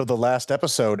until the last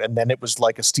episode, and then it was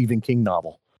like a Stephen King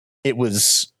novel. It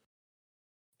was.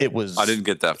 I didn't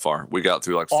get that far. We got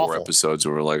through like 4 episodes,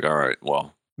 and we're like, all right,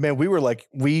 well. man,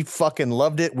 we fucking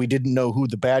loved it. We didn't know who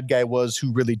the bad guy was,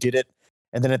 who really did it.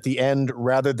 And then at the end,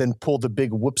 rather than pull the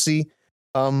big whoopsie,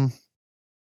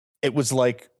 it was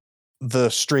like the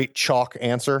straight chalk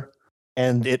answer.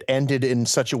 And it ended in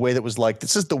such a way that was like,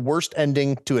 this is the worst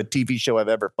ending to a TV show I've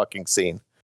ever fucking seen.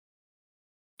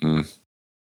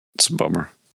 It's a bummer.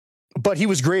 But he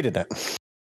was great at it.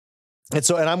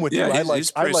 And I'm with you.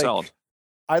 He's pretty solid.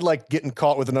 I like getting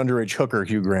caught with an underage hooker,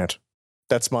 Hugh Grant.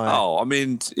 That's my. Oh, I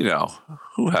mean,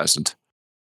 who hasn't?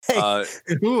 Hey,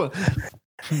 Who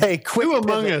quick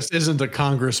among pivot. us isn't a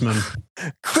congressman?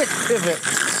 Quick pivot.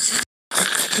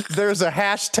 There's a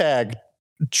hashtag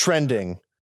trending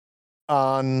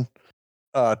on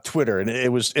Twitter, and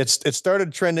it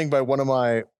started trending by one of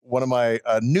my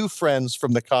new friends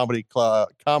from the comedy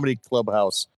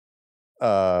clubhouse,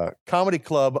 comedy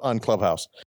club on Clubhouse.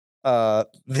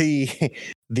 The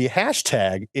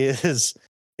hashtag is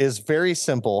very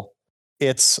simple.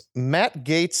 It's Matt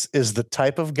Gaetz is the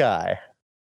type of guy,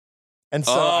 and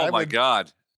so my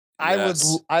God,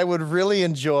 yes. I would really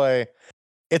enjoy.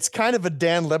 It's kind of a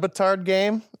Dan Le Batard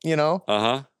game,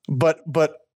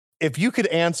 But if you could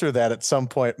answer that at some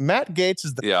point, Matt Gaetz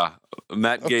is the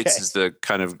Matt Gaetz is the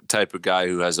kind of type of guy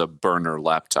who has a burner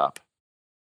laptop.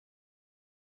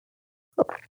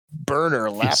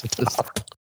 Burner laptop.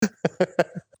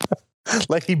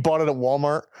 Like he bought it at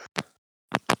Walmart.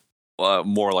 Well,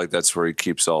 more like that's where he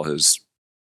keeps all his,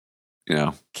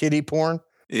 Kiddie porn.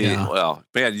 Yeah. Well,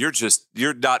 man,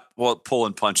 you're not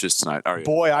pulling punches tonight, are you?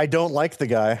 Boy, I don't like the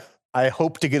guy. I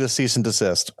hope to get a cease and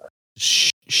desist.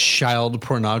 Child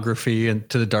pornography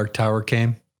into the Dark Tower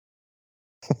came.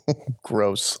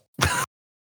 Gross.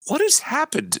 What has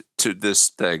happened to this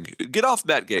thing? Get off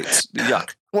Matt Gaetz.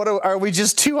 Yuck. What are we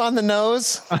just too on the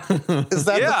nose? Is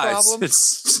that the problem?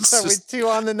 Are we too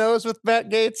on the nose with Matt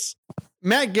Gaetz?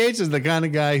 Matt Gaetz is the kind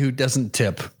of guy who doesn't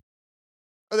tip.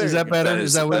 Is that better?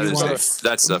 Is that what you want?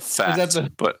 That's a fact. Is that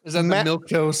the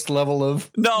milquetoast level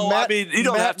of? No, I mean you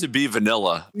don't have to be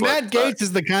vanilla. Matt Gaetz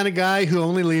is the kind of guy who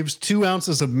only leaves 2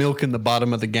 ounces of milk in the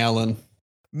bottom of the gallon.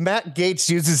 Matt Gaetz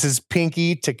uses his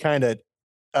pinky to kind of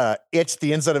itch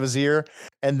the inside of his ear,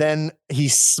 and then he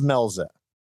smells it.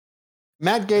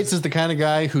 Matt Gaetz is the kind of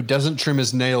guy who doesn't trim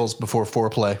his nails before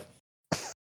foreplay.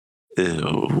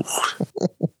 Ew.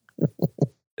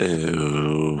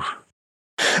 Ew.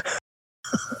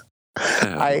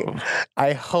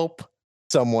 I hope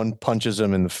someone punches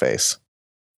him in the face.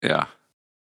 Yeah.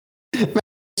 Matt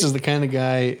Gaetz is the kind of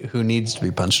guy who needs to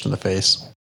be punched in the face.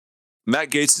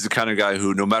 Matt Gaetz is the kind of guy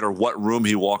who, no matter what room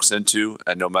he walks into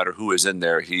and no matter who is in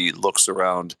there, he looks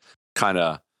around kind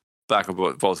of back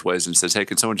both ways and says, hey,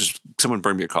 can someone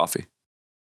bring me a coffee?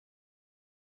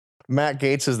 Matt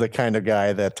Gaetz is the kind of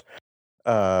guy that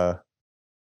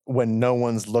when no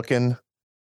one's looking,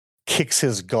 kicks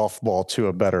his golf ball to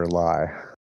a better lie.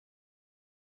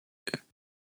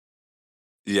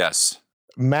 Yes.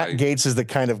 Matt Gaetz is the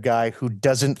kind of guy who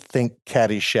doesn't think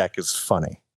Caddyshack is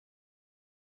funny.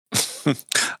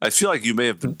 I feel like you may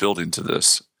have been building to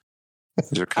this.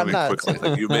 You're coming quickly.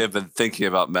 Like you may have been thinking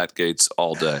about Matt Gaetz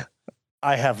all day.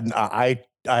 I have not. I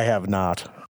have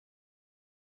not.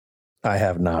 I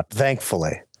have not.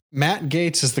 Thankfully. Matt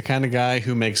Gaetz is the kind of guy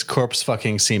who makes corpse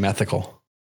fucking seem ethical.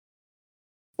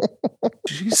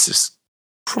 Jesus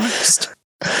Christ.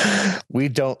 We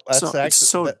don't. That's actually, it's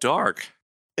so dark.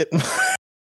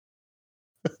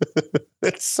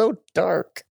 It's so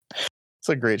dark. It's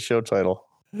a great show title.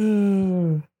 I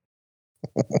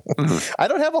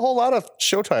don't have a whole lot of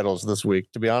show titles this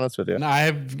week, to be honest with you. No,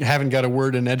 I haven't got a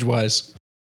word in edgewise.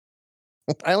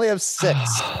 I only have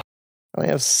 6.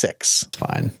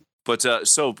 Fine. But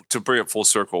so to bring it full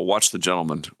circle, watch The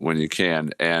Gentleman when you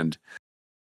can. And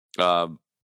I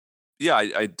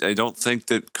don't think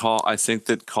that I think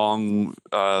that Kong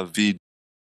V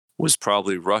was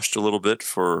probably rushed a little bit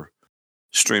for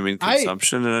streaming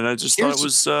consumption. And I just thought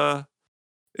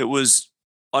it was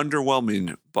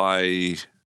underwhelming by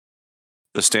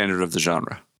the standard of the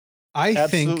genre.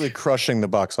 Absolutely crushing the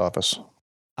box office.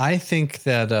 I think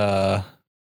that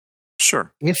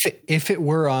sure, if it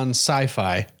were on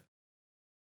Sci-Fi,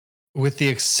 with the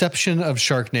exception of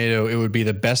Sharknado, it would be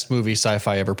the best movie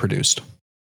Sci-Fi ever produced.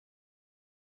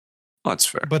 That's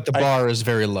fair, but the bar is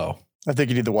very low. I think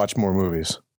you need to watch more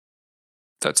movies.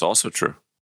 That's also true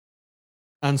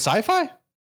on Sci-Fi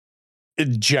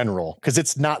in general, because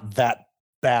it's not that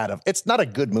bad. It's not a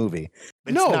good movie.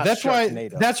 That's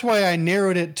why I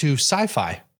narrowed it to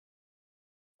Sci-Fi.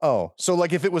 Oh, so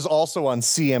like if it was also on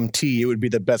CMT, it would be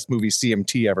the best movie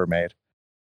CMT ever made.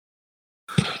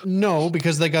 No,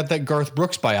 because they got that Garth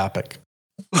Brooks biopic.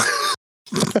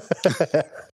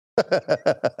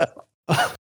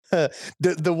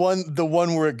 the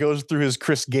one where it goes through his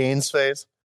Chris Gaines phase.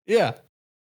 Yeah,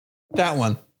 that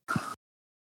one.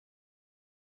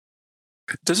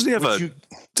 Doesn't he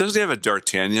have a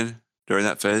D'Artagnan during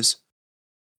that phase?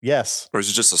 Yes. Or is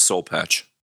it just a soul patch?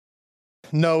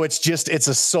 No, it's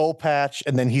a soul patch,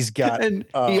 and then he's got And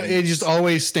he just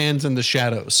always stands in the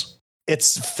shadows.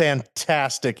 It's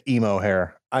fantastic emo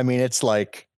hair. I mean, it's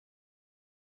like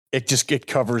it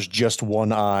covers just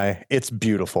one eye. It's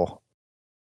beautiful.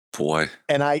 Boy.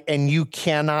 And you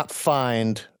cannot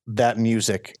find that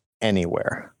music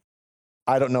anywhere.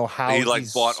 I don't know how he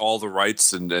bought all the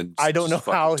rights and I don't know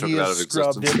how he has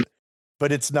scrubbed it,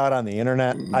 but it's not on the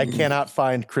internet. I cannot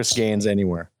find Chris Gaines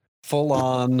anywhere. Full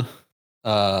on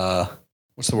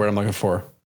what's the word I'm looking for?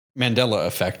 Mandela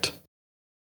effect.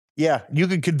 Yeah, you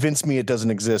could convince me it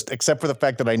doesn't exist, except for the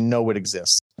fact that I know it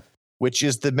exists, which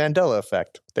is the Mandela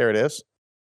effect. There it is.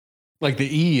 Like the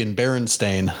E in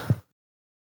Berenstain.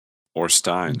 Or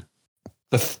Stein.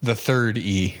 The third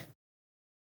E.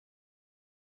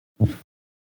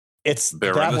 It's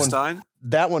Berenstain?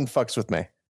 That one fucks with me.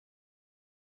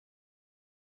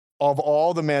 Of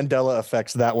all the Mandela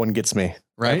effects, that one gets me.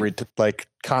 Right?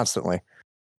 Constantly.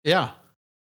 Yeah.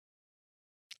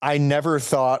 I never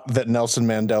thought that Nelson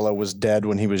Mandela was dead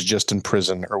when he was just in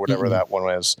prison or whatever that one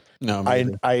was. No,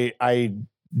 I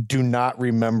do not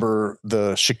remember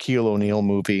the Shaquille O'Neal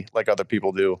movie like other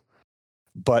people do,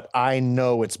 but I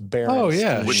know it's Berenstain. Oh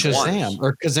yeah, Which Shazam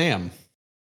or Kazam.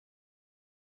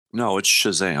 No, it's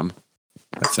Shazam,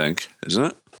 I think, isn't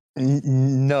it?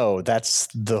 No, that's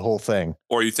the whole thing.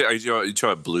 Or you talking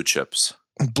about Blue Chips?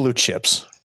 Blue Chips.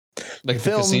 Like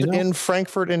Filmed in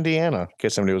Frankfort, Indiana, in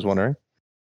case somebody was wondering.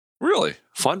 Really?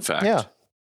 Fun fact. Yeah.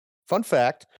 Fun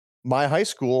fact. My high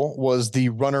school was the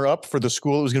runner-up for the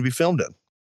school it was going to be filmed in.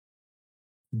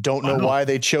 Don't know why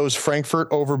they chose Frankfurt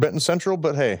over Benton Central,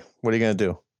 but hey, what are you going to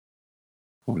do?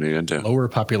 What are you going to do? Lower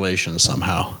population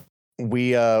somehow.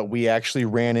 We actually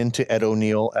ran into Ed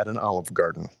O'Neill at an Olive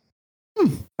Garden.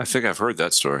 I think I've heard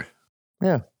that story.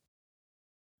 Yeah.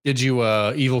 Did you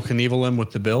Evel Knievel him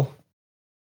with the bill?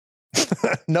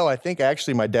 No, I think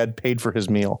actually my dad paid for his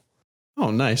meal. Oh,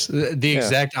 nice. The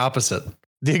exact opposite.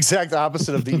 The exact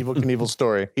opposite of the Evel Knievel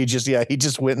story. He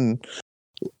just went and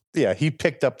he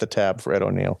picked up the tab for Ed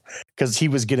O'Neill because he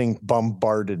was getting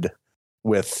bombarded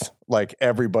with like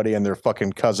everybody and their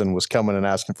fucking cousin was coming and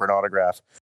asking for an autograph.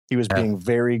 He was being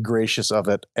very gracious of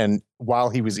it, and while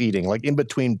he was eating, like in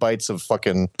between bites of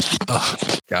fucking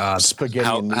spaghetti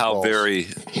and meatballs. How very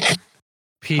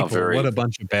people, what a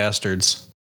bunch of bastards.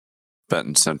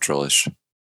 Benton Central-ish.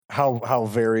 How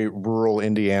very rural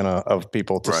Indiana of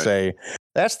people to say,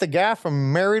 that's the guy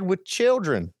from Married with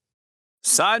Children.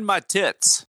 Sign my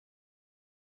tits.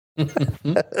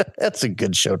 That's a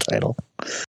good show title.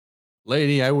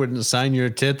 Lady, I wouldn't sign your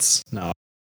tits. No.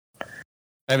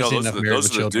 I haven't seen enough Married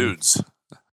with Children. Dudes.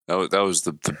 That was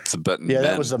the Benton men.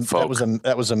 That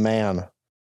was a man.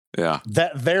 Yeah.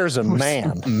 There's a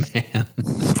man. Man.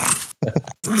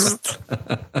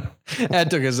 That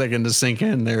took a second to sink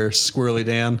in there, Squirrely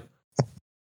Dan.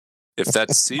 If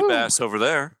that's Seabass over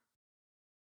there.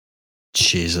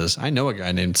 Jesus. I know a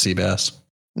guy named Seabass.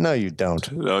 No, you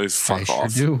don't. No, fuck I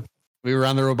off. Sure do. We were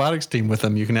on the robotics team with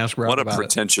him. You can ask Rob what a about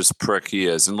pretentious prick he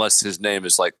is, unless his name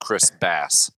is like Chris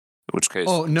Bass. In which case,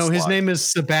 oh no, his name is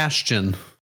Sebastian.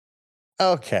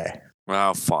 Okay.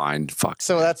 Well, fine. Fuck.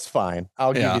 So that's fine.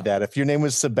 I'll give you that. If your name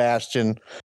was Sebastian,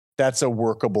 that's a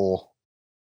workable.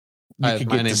 My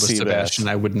name was Sebastian.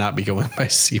 I would not be going by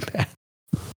Seabass.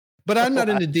 But I'm not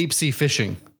into deep sea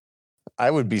fishing.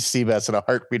 I would be Seabass in a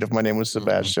heartbeat if my name was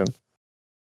Sebastian.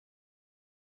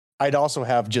 I'd also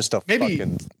have just a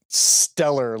fucking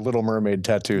stellar Little Mermaid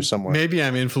tattoo somewhere. Maybe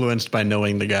I'm influenced by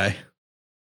knowing the guy.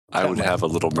 I would have a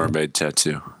Little Mermaid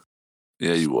tattoo.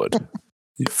 Yeah, you would.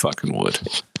 You fucking would.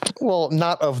 Well,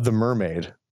 not of the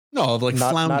mermaid. No, like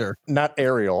Flounder. Not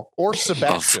Ariel or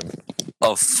Sebastian.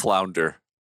 Of Flounder.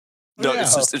 No, yeah.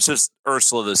 It's just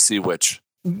Ursula the Sea Witch.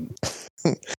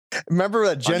 Remember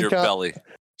that Gen on your Con? Belly.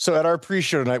 So at our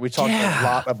pre-show tonight, we talked a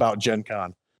lot about Gen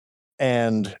Con.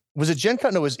 And was it Gen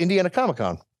Con? No, it was Indiana Comic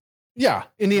Con. Yeah,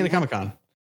 Indiana Comic Con.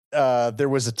 There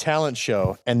was a talent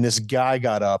show, and this guy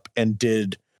got up and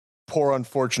did Poor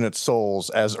Unfortunate Souls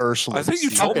as Ursula. I think you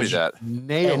told me that. And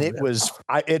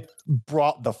it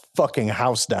brought the fucking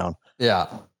house down. Yeah.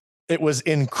 It was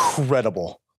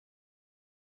incredible.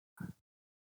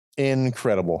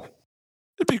 Incredible.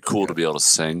 It'd be cool to be able to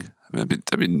sing. I mean,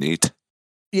 that'd be neat.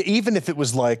 Yeah, even if it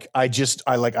was like I just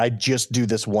do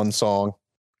this one song.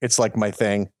 It's like my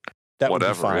thing. That would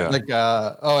be fine.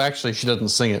 Yeah. Like actually she doesn't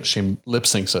sing it. She lip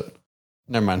syncs it.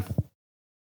 Never mind.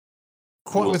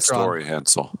 Cool withdrawn. story,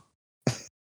 Hansel.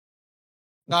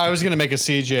 No, I was going to make a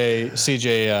CJ,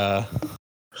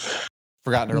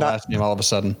 forgotten her last name all of a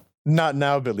sudden. Not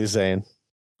now, Billy Zane.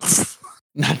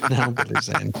 Not now, Billy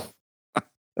Zane.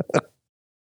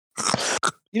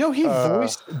 You know, he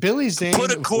voiced Billy Zane.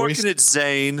 Put a cork in it,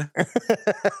 Zane.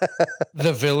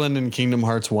 The villain in Kingdom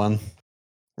Hearts 1.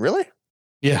 Really?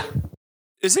 Yeah.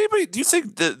 Do you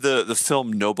think the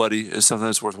film Nobody is something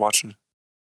that's worth watching?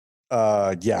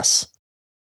 Yes.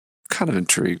 Kind of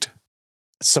intrigued.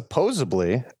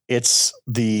 Supposedly, it's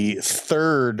the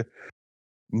third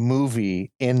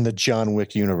movie in the John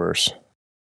Wick universe.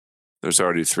 There's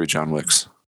already 3 John Wicks.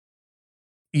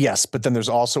 Yes, but then there's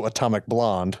also Atomic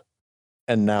Blonde,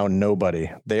 and now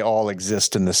Nobody. They all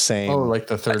exist in the same. Oh, like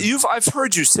the third. I've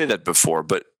heard you say that before,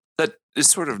 but that is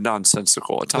sort of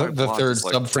nonsensical. Atomic The Blonde third is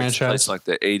sub-franchise? like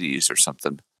the 80s or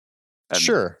something. And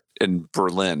Sure. in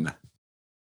Berlin.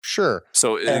 Sure.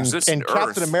 So it exists and in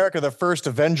Captain Earth. America, the first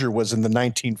Avenger, was in the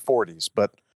 1940s,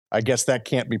 but I guess that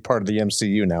can't be part of the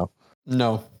MCU now.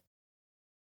 No.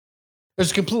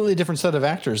 There's a completely different set of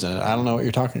actors in it. I don't know what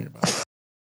you're talking about.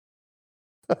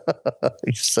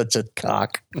 He's such a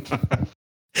cock.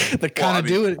 The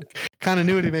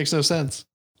continuity makes no sense.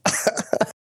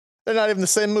 They're not even the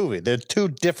same movie. They're 2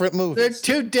 different movies.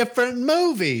 They're 2 different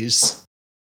movies.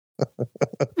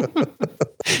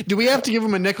 Do we have to give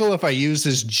him a nickel if I use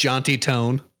his jaunty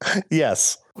tone?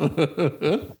 Yes.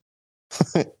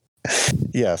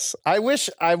 Yes. I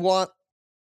want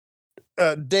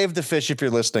Dave the Fish, if you're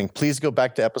listening, please go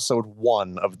back to episode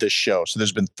 1 of this show. So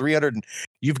there's been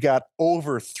you've got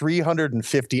over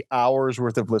 350 hours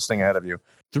worth of listening ahead of you.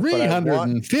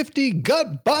 350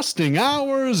 gut-busting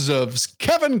hours of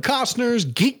Kevin Costner's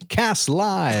Geekcast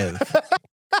Live.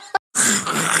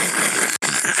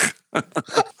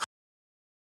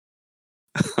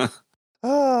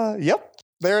 Yep,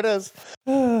 there it is.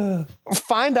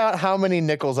 Find out how many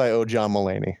nickels I owe John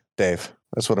Mulaney, Dave.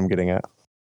 That's what I'm getting at.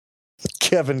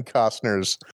 Kevin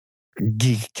Costner's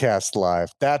Geekcast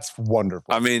Live. That's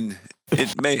wonderful. I mean,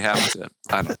 it may have to.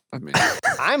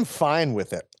 I'm fine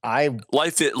with it.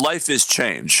 Life is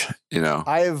change. You know,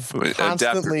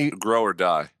 constantly adapt, grow or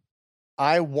die.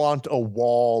 I want a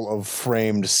wall of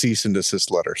framed cease and desist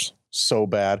letters so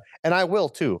bad, and I will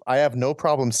too. I have no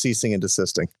problem ceasing and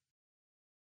desisting.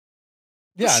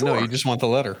 Yeah, Sure. no, you just want the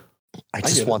letter. I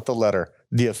just want the letter,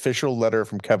 the official letter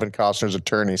from Kevin Costner's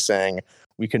attorney saying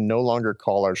we can no longer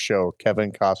call our show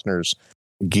Kevin Costner's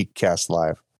Geekcast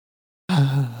Live.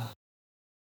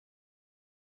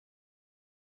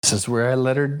 This is where I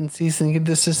lettered in ceasing and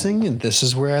desisting, and this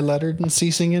is where I lettered in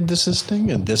ceasing and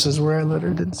desisting, and this is where I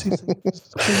lettered in ceasing and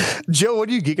desisting. Joe, what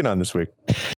are you geeking on this week?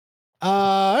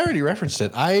 I already referenced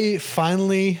it. I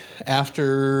finally,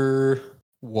 after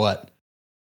what?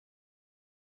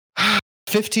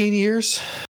 15 years,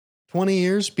 20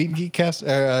 years, beat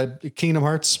Geekcast, Kingdom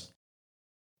Hearts,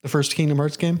 the first Kingdom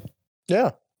Hearts game.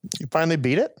 Yeah. You finally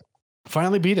beat it?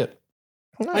 Finally beat it.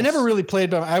 Nice. I never really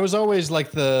played, but I was always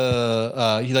like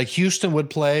like Houston would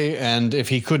play, and if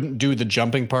he couldn't do the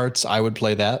jumping parts, I would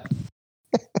play that.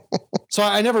 So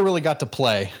I never really got to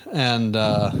play, and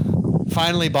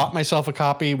finally bought myself a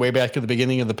copy way back at the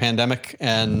beginning of the pandemic,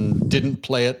 and didn't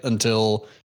play it until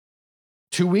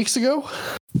 2 weeks ago.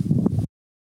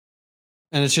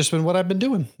 And it's just been what I've been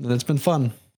doing, and it's been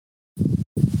fun.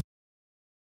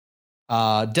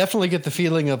 Definitely get the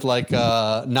feeling of like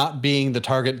not being the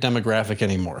target demographic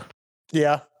anymore.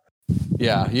 Yeah.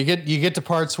 Yeah, you get to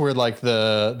parts where like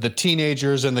the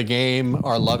teenagers in the game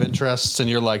are love interests, and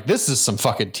you're like, this is some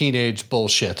fucking teenage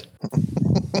bullshit.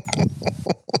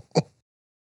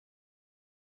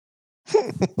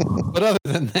 But other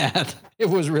than that, it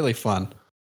was really fun.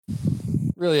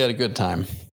 Really had a good time.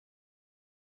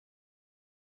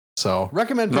 So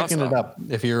recommend picking it up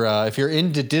if you're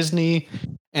into Disney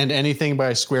and anything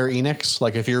by Square Enix.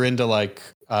 Like if you're into like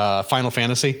Final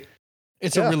Fantasy,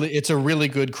 it's a really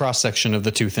good cross section of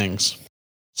the 2 things.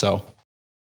 So,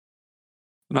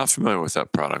 I'm not familiar with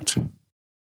that product.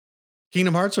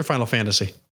 Kingdom Hearts or Final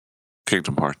Fantasy?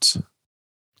 Kingdom Hearts.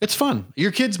 It's fun.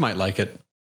 Your kids might like it.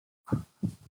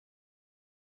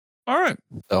 All right.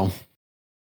 So,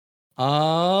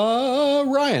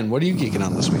 Ryan, what are you geeking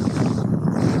on this week?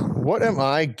 What am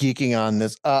I geeking on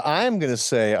this? I'm going to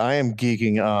say I am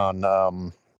geeking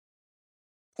on,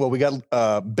 we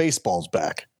got baseball's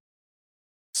back.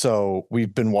 So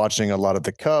we've been watching a lot of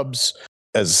the Cubs,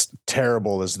 as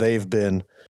terrible as they've been.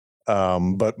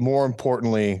 But more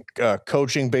importantly,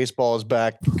 coaching baseball is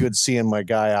back. Good seeing my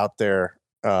guy out there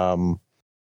playing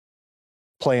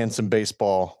some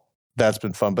baseball. That's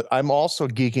been fun. But I'm also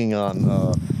geeking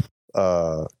on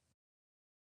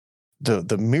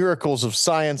the miracles of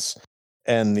science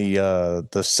and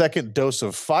the second dose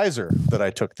of Pfizer that I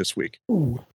took this week.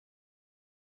 Ooh.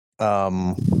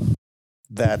 That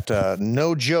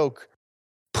no joke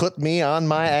put me on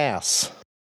my ass.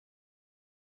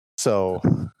 So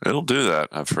It'll do that,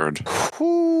 I've heard.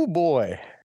 whoo boy.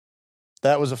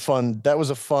 That was a fun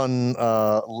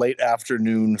late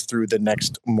afternoon through the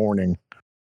next morning.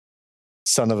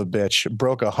 Son of a bitch.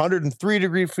 Broke 103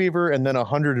 degree fever and then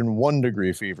 101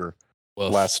 degree fever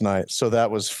last night. So that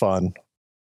was fun.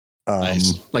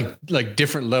 Nice. Like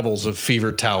different levels of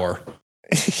fever tower.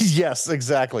 Yes,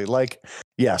 exactly.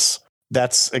 Yes,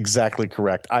 that's exactly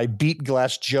correct. I beat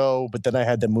Glass Joe, but then I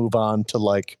had to move on to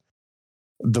like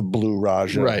the Blue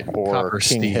Raja or Copper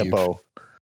King Steve. Hippo.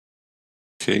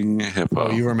 King Hippo.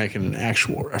 Oh, you were making an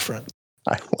actual reference.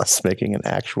 I was making an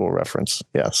actual reference.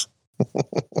 Yes.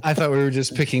 I thought we were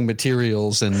just picking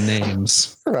materials and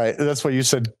names. Right. That's why you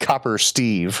said Copper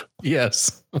Steve.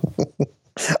 Yes.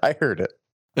 I heard it.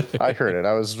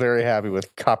 I was very happy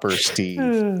with Copper Steve.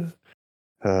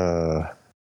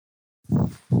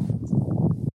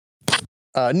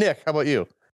 Nick, how about you?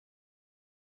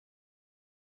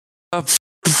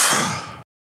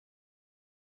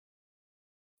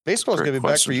 Baseball's Great going to be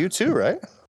back for question. you too, right?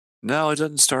 No, it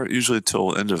doesn't start usually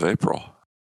till end of April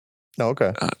No,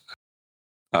 okay.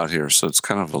 out here, so it's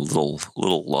kind of a little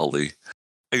lully.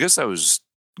 I guess I was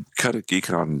kind of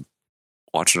geeking on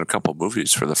watching a couple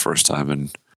movies for the first time in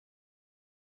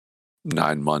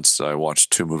 9 months. I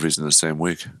watched 2 movies in the same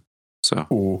week. So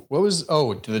Ooh. What was?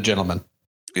 Oh, to the gentleman.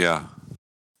 yeah,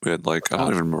 we had I don't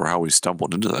even remember how we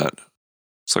stumbled into that.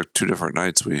 It's like 2 different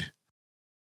nights we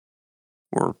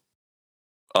were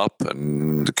up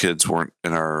and the kids weren't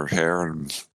in our hair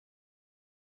and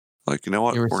like, you know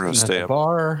what, You were we're gonna sitting at stay the up.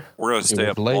 bar. We're gonna stay were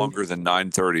up late. longer than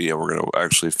 9:30, and we're gonna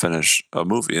actually finish a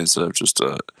movie instead of just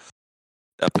a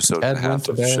episode and a Ed went half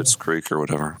to of bed. Schitt's Creek or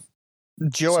whatever.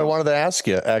 Joe, I So- wanted to ask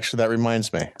you, actually, that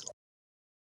reminds me.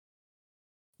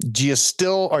 Do you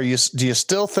still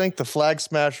think the Flag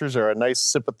Smashers are a nice,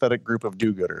 sympathetic group of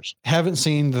do-gooders? Haven't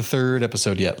seen the 3rd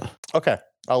episode yet. Okay,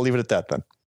 I'll leave it at that then.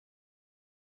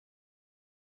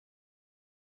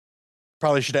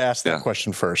 Probably should have asked that Yeah.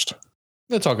 question first.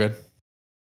 It's all good.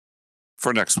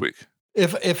 For next week.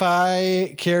 If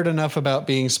I cared enough about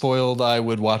being spoiled, I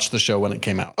would watch the show when it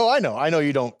came out. Oh, I know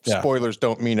you don't. Yeah. Spoilers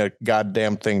don't mean a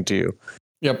goddamn thing to you.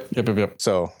 Yep.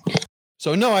 So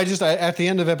So no, I at the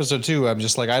end of episode 2, I'm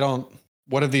just like,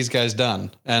 what have these guys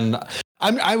done? And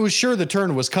I was sure the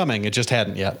turn was coming. It just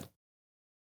hadn't yet.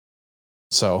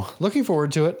 So looking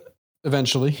forward to it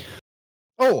eventually.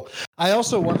 Oh, I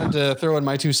also wanted to throw in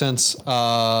my 2 cents.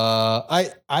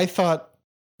 I thought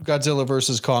Godzilla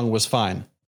versus Kong was fine.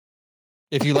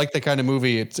 If you like the kind of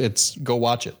movie, it's go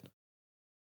watch it.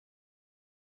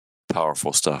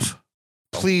 Powerful stuff.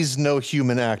 please, no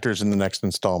human actors in the next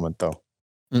installment, though.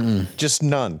 Mm-mm. Just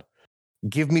none.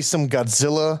 Give me some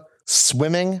Godzilla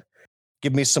swimming.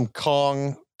 Give me some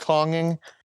Konging.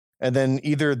 And then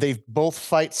either they both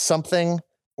fight something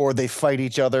or they fight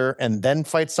each other and then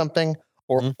fight something,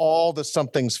 or all the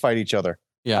somethings fight each other.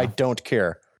 Yeah. I don't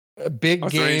care. A big Are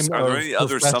there any- game are there of any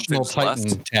other professional somethings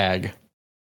Titan left? tag.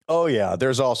 Oh, yeah.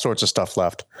 There's all sorts of stuff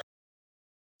left.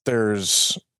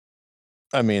 There's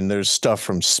stuff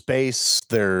from space.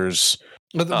 There's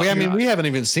But Oh, we God. haven't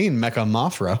even seen Mecha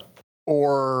Mothra.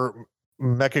 or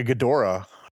Mecha Ghidorah.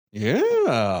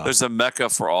 Yeah. There's a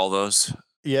mecha for all those.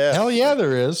 Yeah. Hell yeah,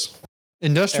 there is.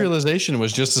 Industrialization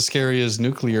was just as scary as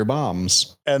nuclear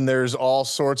bombs. And there's all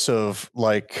sorts of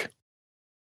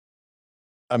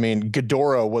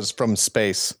Ghidorah was from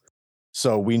space.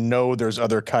 So we know there's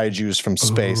other kaijus from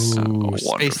space. Ooh, Space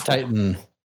wonderful. Titan.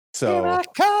 So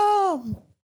come.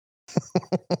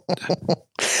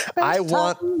 I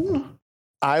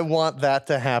want that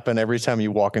to happen every time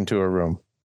you walk into a room.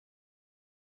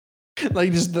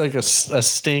 Like just like a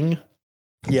sting.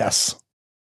 Yes.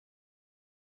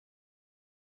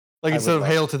 Like I instead would of love-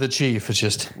 hail to the chief, it's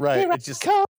just Right. It's just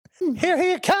here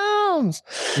he comes.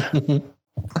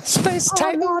 Space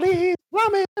Titan.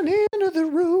 Ramen into the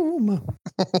room.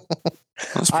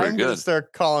 That's I'm pretty gonna good.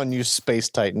 start calling you Space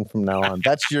Titan from now on.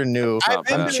 That's your new. Not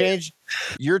bad.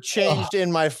 You're changed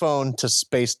in my phone to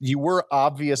Space. You were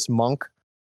Obvious Monk.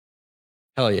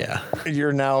 Hell yeah.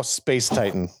 You're now Space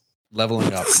Titan.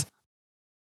 Leveling up.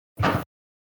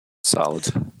 Solid.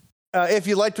 If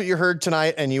you liked what you heard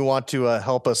tonight and you want to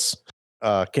help us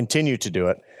continue to do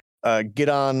it, get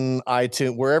on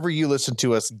iTunes, wherever you listen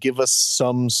to us, give us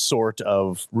some sort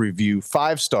of review,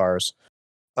 5 stars.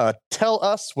 Tell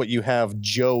us what you have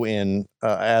Joe in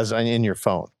your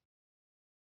phone.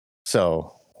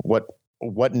 So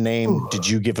what name did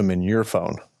you give him in your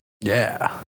phone?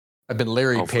 Yeah. I've been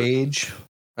Larry Hopefully. Page.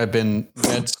 I've been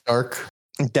Ned Stark.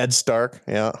 Dead Stark.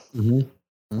 Yeah. Mm-hmm.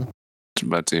 I'm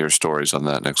about to hear stories on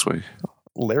that next week.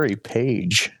 Larry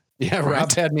Page. Yeah, Right.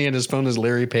 Rob had me in his phone as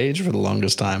Larry Page for the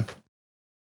longest time.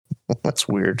 That's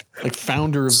weird. Like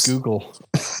founder of Google.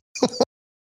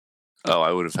 Oh,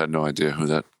 I would have had no idea who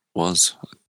that was.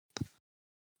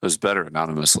 It was better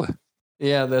anonymously.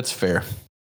 Yeah, that's fair.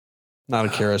 Not a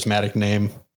charismatic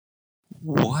name.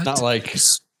 What? Not like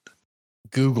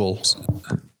Google.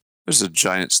 There's a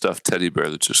giant stuffed teddy bear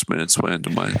that just made its way into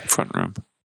my front room.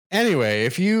 Anyway,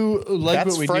 if you like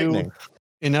That's what we frightening. do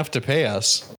enough to pay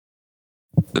us,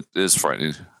 It is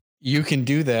frightening. you can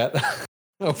do that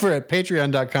over at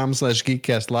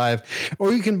patreon.com/geekcastlive,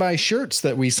 or you can buy shirts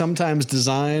that we sometimes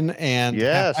design and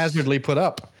Yes. haphazardly put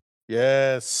up.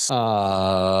 Yes.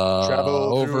 Travel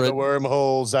Travel over through the at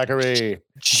wormhole, Zachary.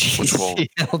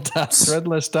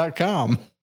 GCL.threadless.com.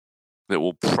 It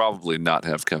will probably not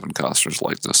have Kevin Costner's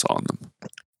likeness on them.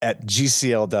 At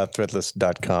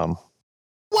gcl.threadless.com.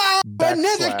 Wow,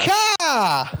 another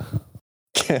car!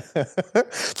 3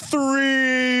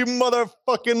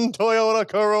 motherfucking Toyota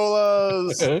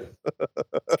Corollas.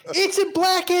 It's a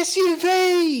black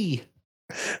SUV.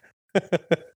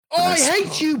 I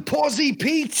hate you, Posy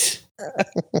Pete.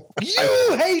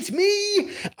 You hate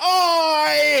me.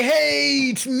 I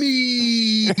hate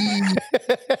me.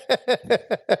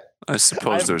 I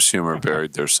suppose there's humor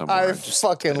buried there somewhere. I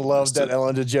fucking love that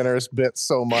Ellen DeGeneres bit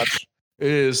so much.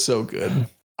 It is so good.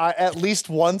 At least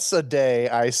once a day,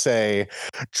 I say,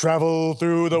 travel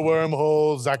through the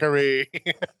wormhole, Zachary.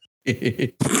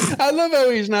 I love how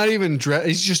he's not even dressed.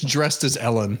 He's just dressed as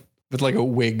Ellen with like a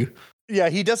wig. Yeah,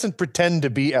 he doesn't pretend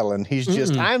to be Ellen. He's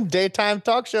just, I'm daytime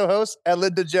talk show host,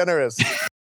 Ellen DeGeneres.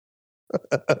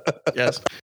 Yes.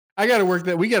 I got to work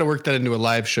that. We got to work that into a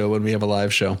live show when we have a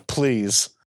live show. Please.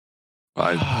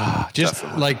 Just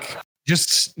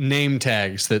name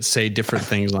tags that say different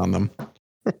things on them.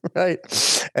 Right.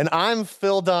 And I'm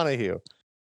Phil Donahue.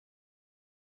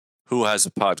 Who has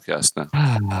a podcast now?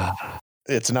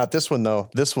 It's not this one, though.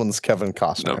 This one's Kevin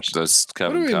Costner. Nope, that's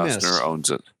Kevin Costner owns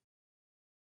it.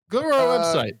 Go to our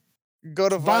website. Go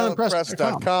to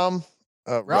violentpress.com.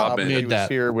 Rob, if he was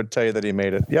here, would tell you that he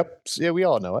made it. Yep. Yeah, we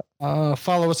all know it.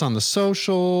 Follow us on the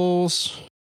socials.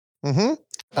 Mm-hmm.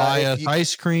 Buy us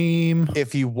ice cream.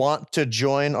 If you want to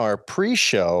join our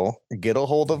pre-show, get a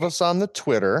hold of us on the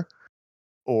Twitter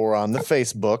or on the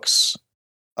Facebooks.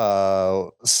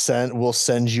 We'll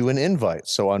send you an invite.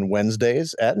 So on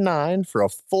Wednesdays at 9 for a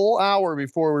full hour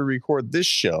before we record this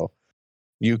show,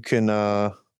 you can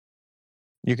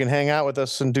hang out with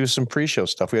us and do some pre-show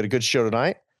stuff. We had a good show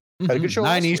tonight. Had a good show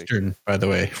 9 Eastern, by the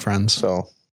way, friends. So,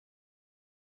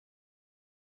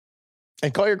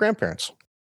 and call your grandparents.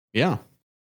 Yeah.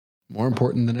 More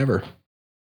important than ever.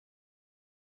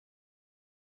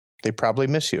 They probably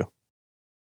miss you.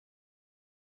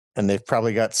 And they've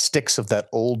probably got sticks of that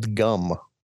old gum.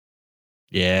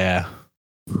 Yeah.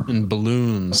 And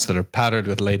balloons that are powdered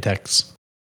with latex.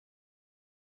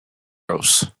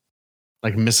 Gross.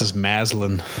 Like Mrs.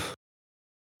 Maslin.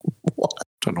 What?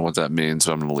 Don't know what that means,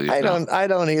 so I'm going to leave. I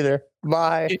don't either.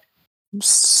 Bye.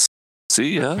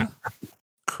 See ya.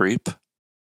 Creep.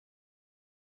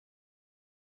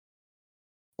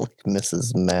 Like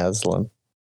Mrs. Maslin.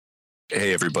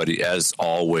 Hey, everybody. As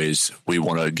always, we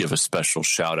want to give a special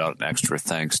shout out and extra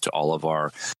thanks to all of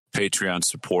our Patreon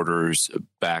supporters,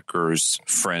 backers,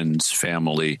 friends,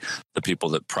 family, the people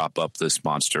that prop up this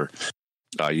monster.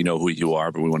 You know who you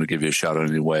are, but we want to give you a shout out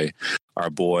anyway. Our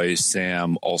boy,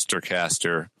 Sam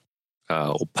Ulstercaster,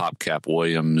 PopCap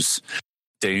Williams,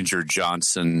 Danger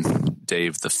Johnson,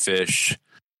 Dave the Fish,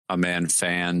 my man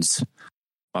Fans,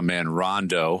 my man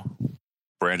Rondo,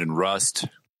 Brandon Rust,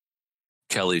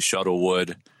 Kelly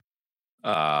Shuttlewood,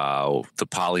 the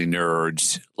Poly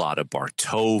Nerds, Lotta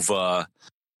Bartova,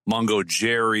 Mungo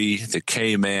Jerry, the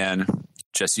K-Man,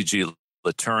 Jesse G.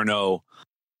 Laterno,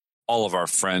 all of our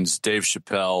friends, Dave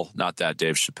Chappelle, not that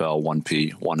Dave Chappelle,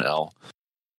 1P, 1L,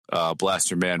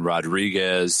 Blaster Man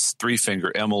Rodriguez, Three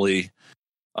Finger Emily,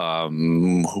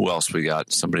 who else we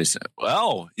got? Somebody said,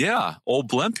 oh, yeah,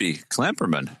 old Blimpy,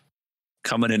 Clamperman,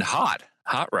 coming in hot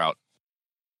route.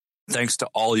 Thanks to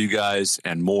all you guys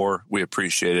and more. We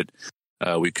appreciate it.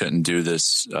 We couldn't do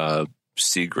this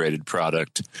C-graded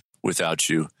product without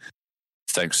you.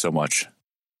 Thanks so much.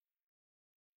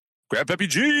 Grab Peppy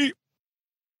G.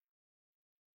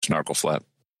 Snarkle Flap.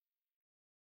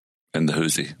 And the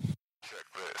Hoosie.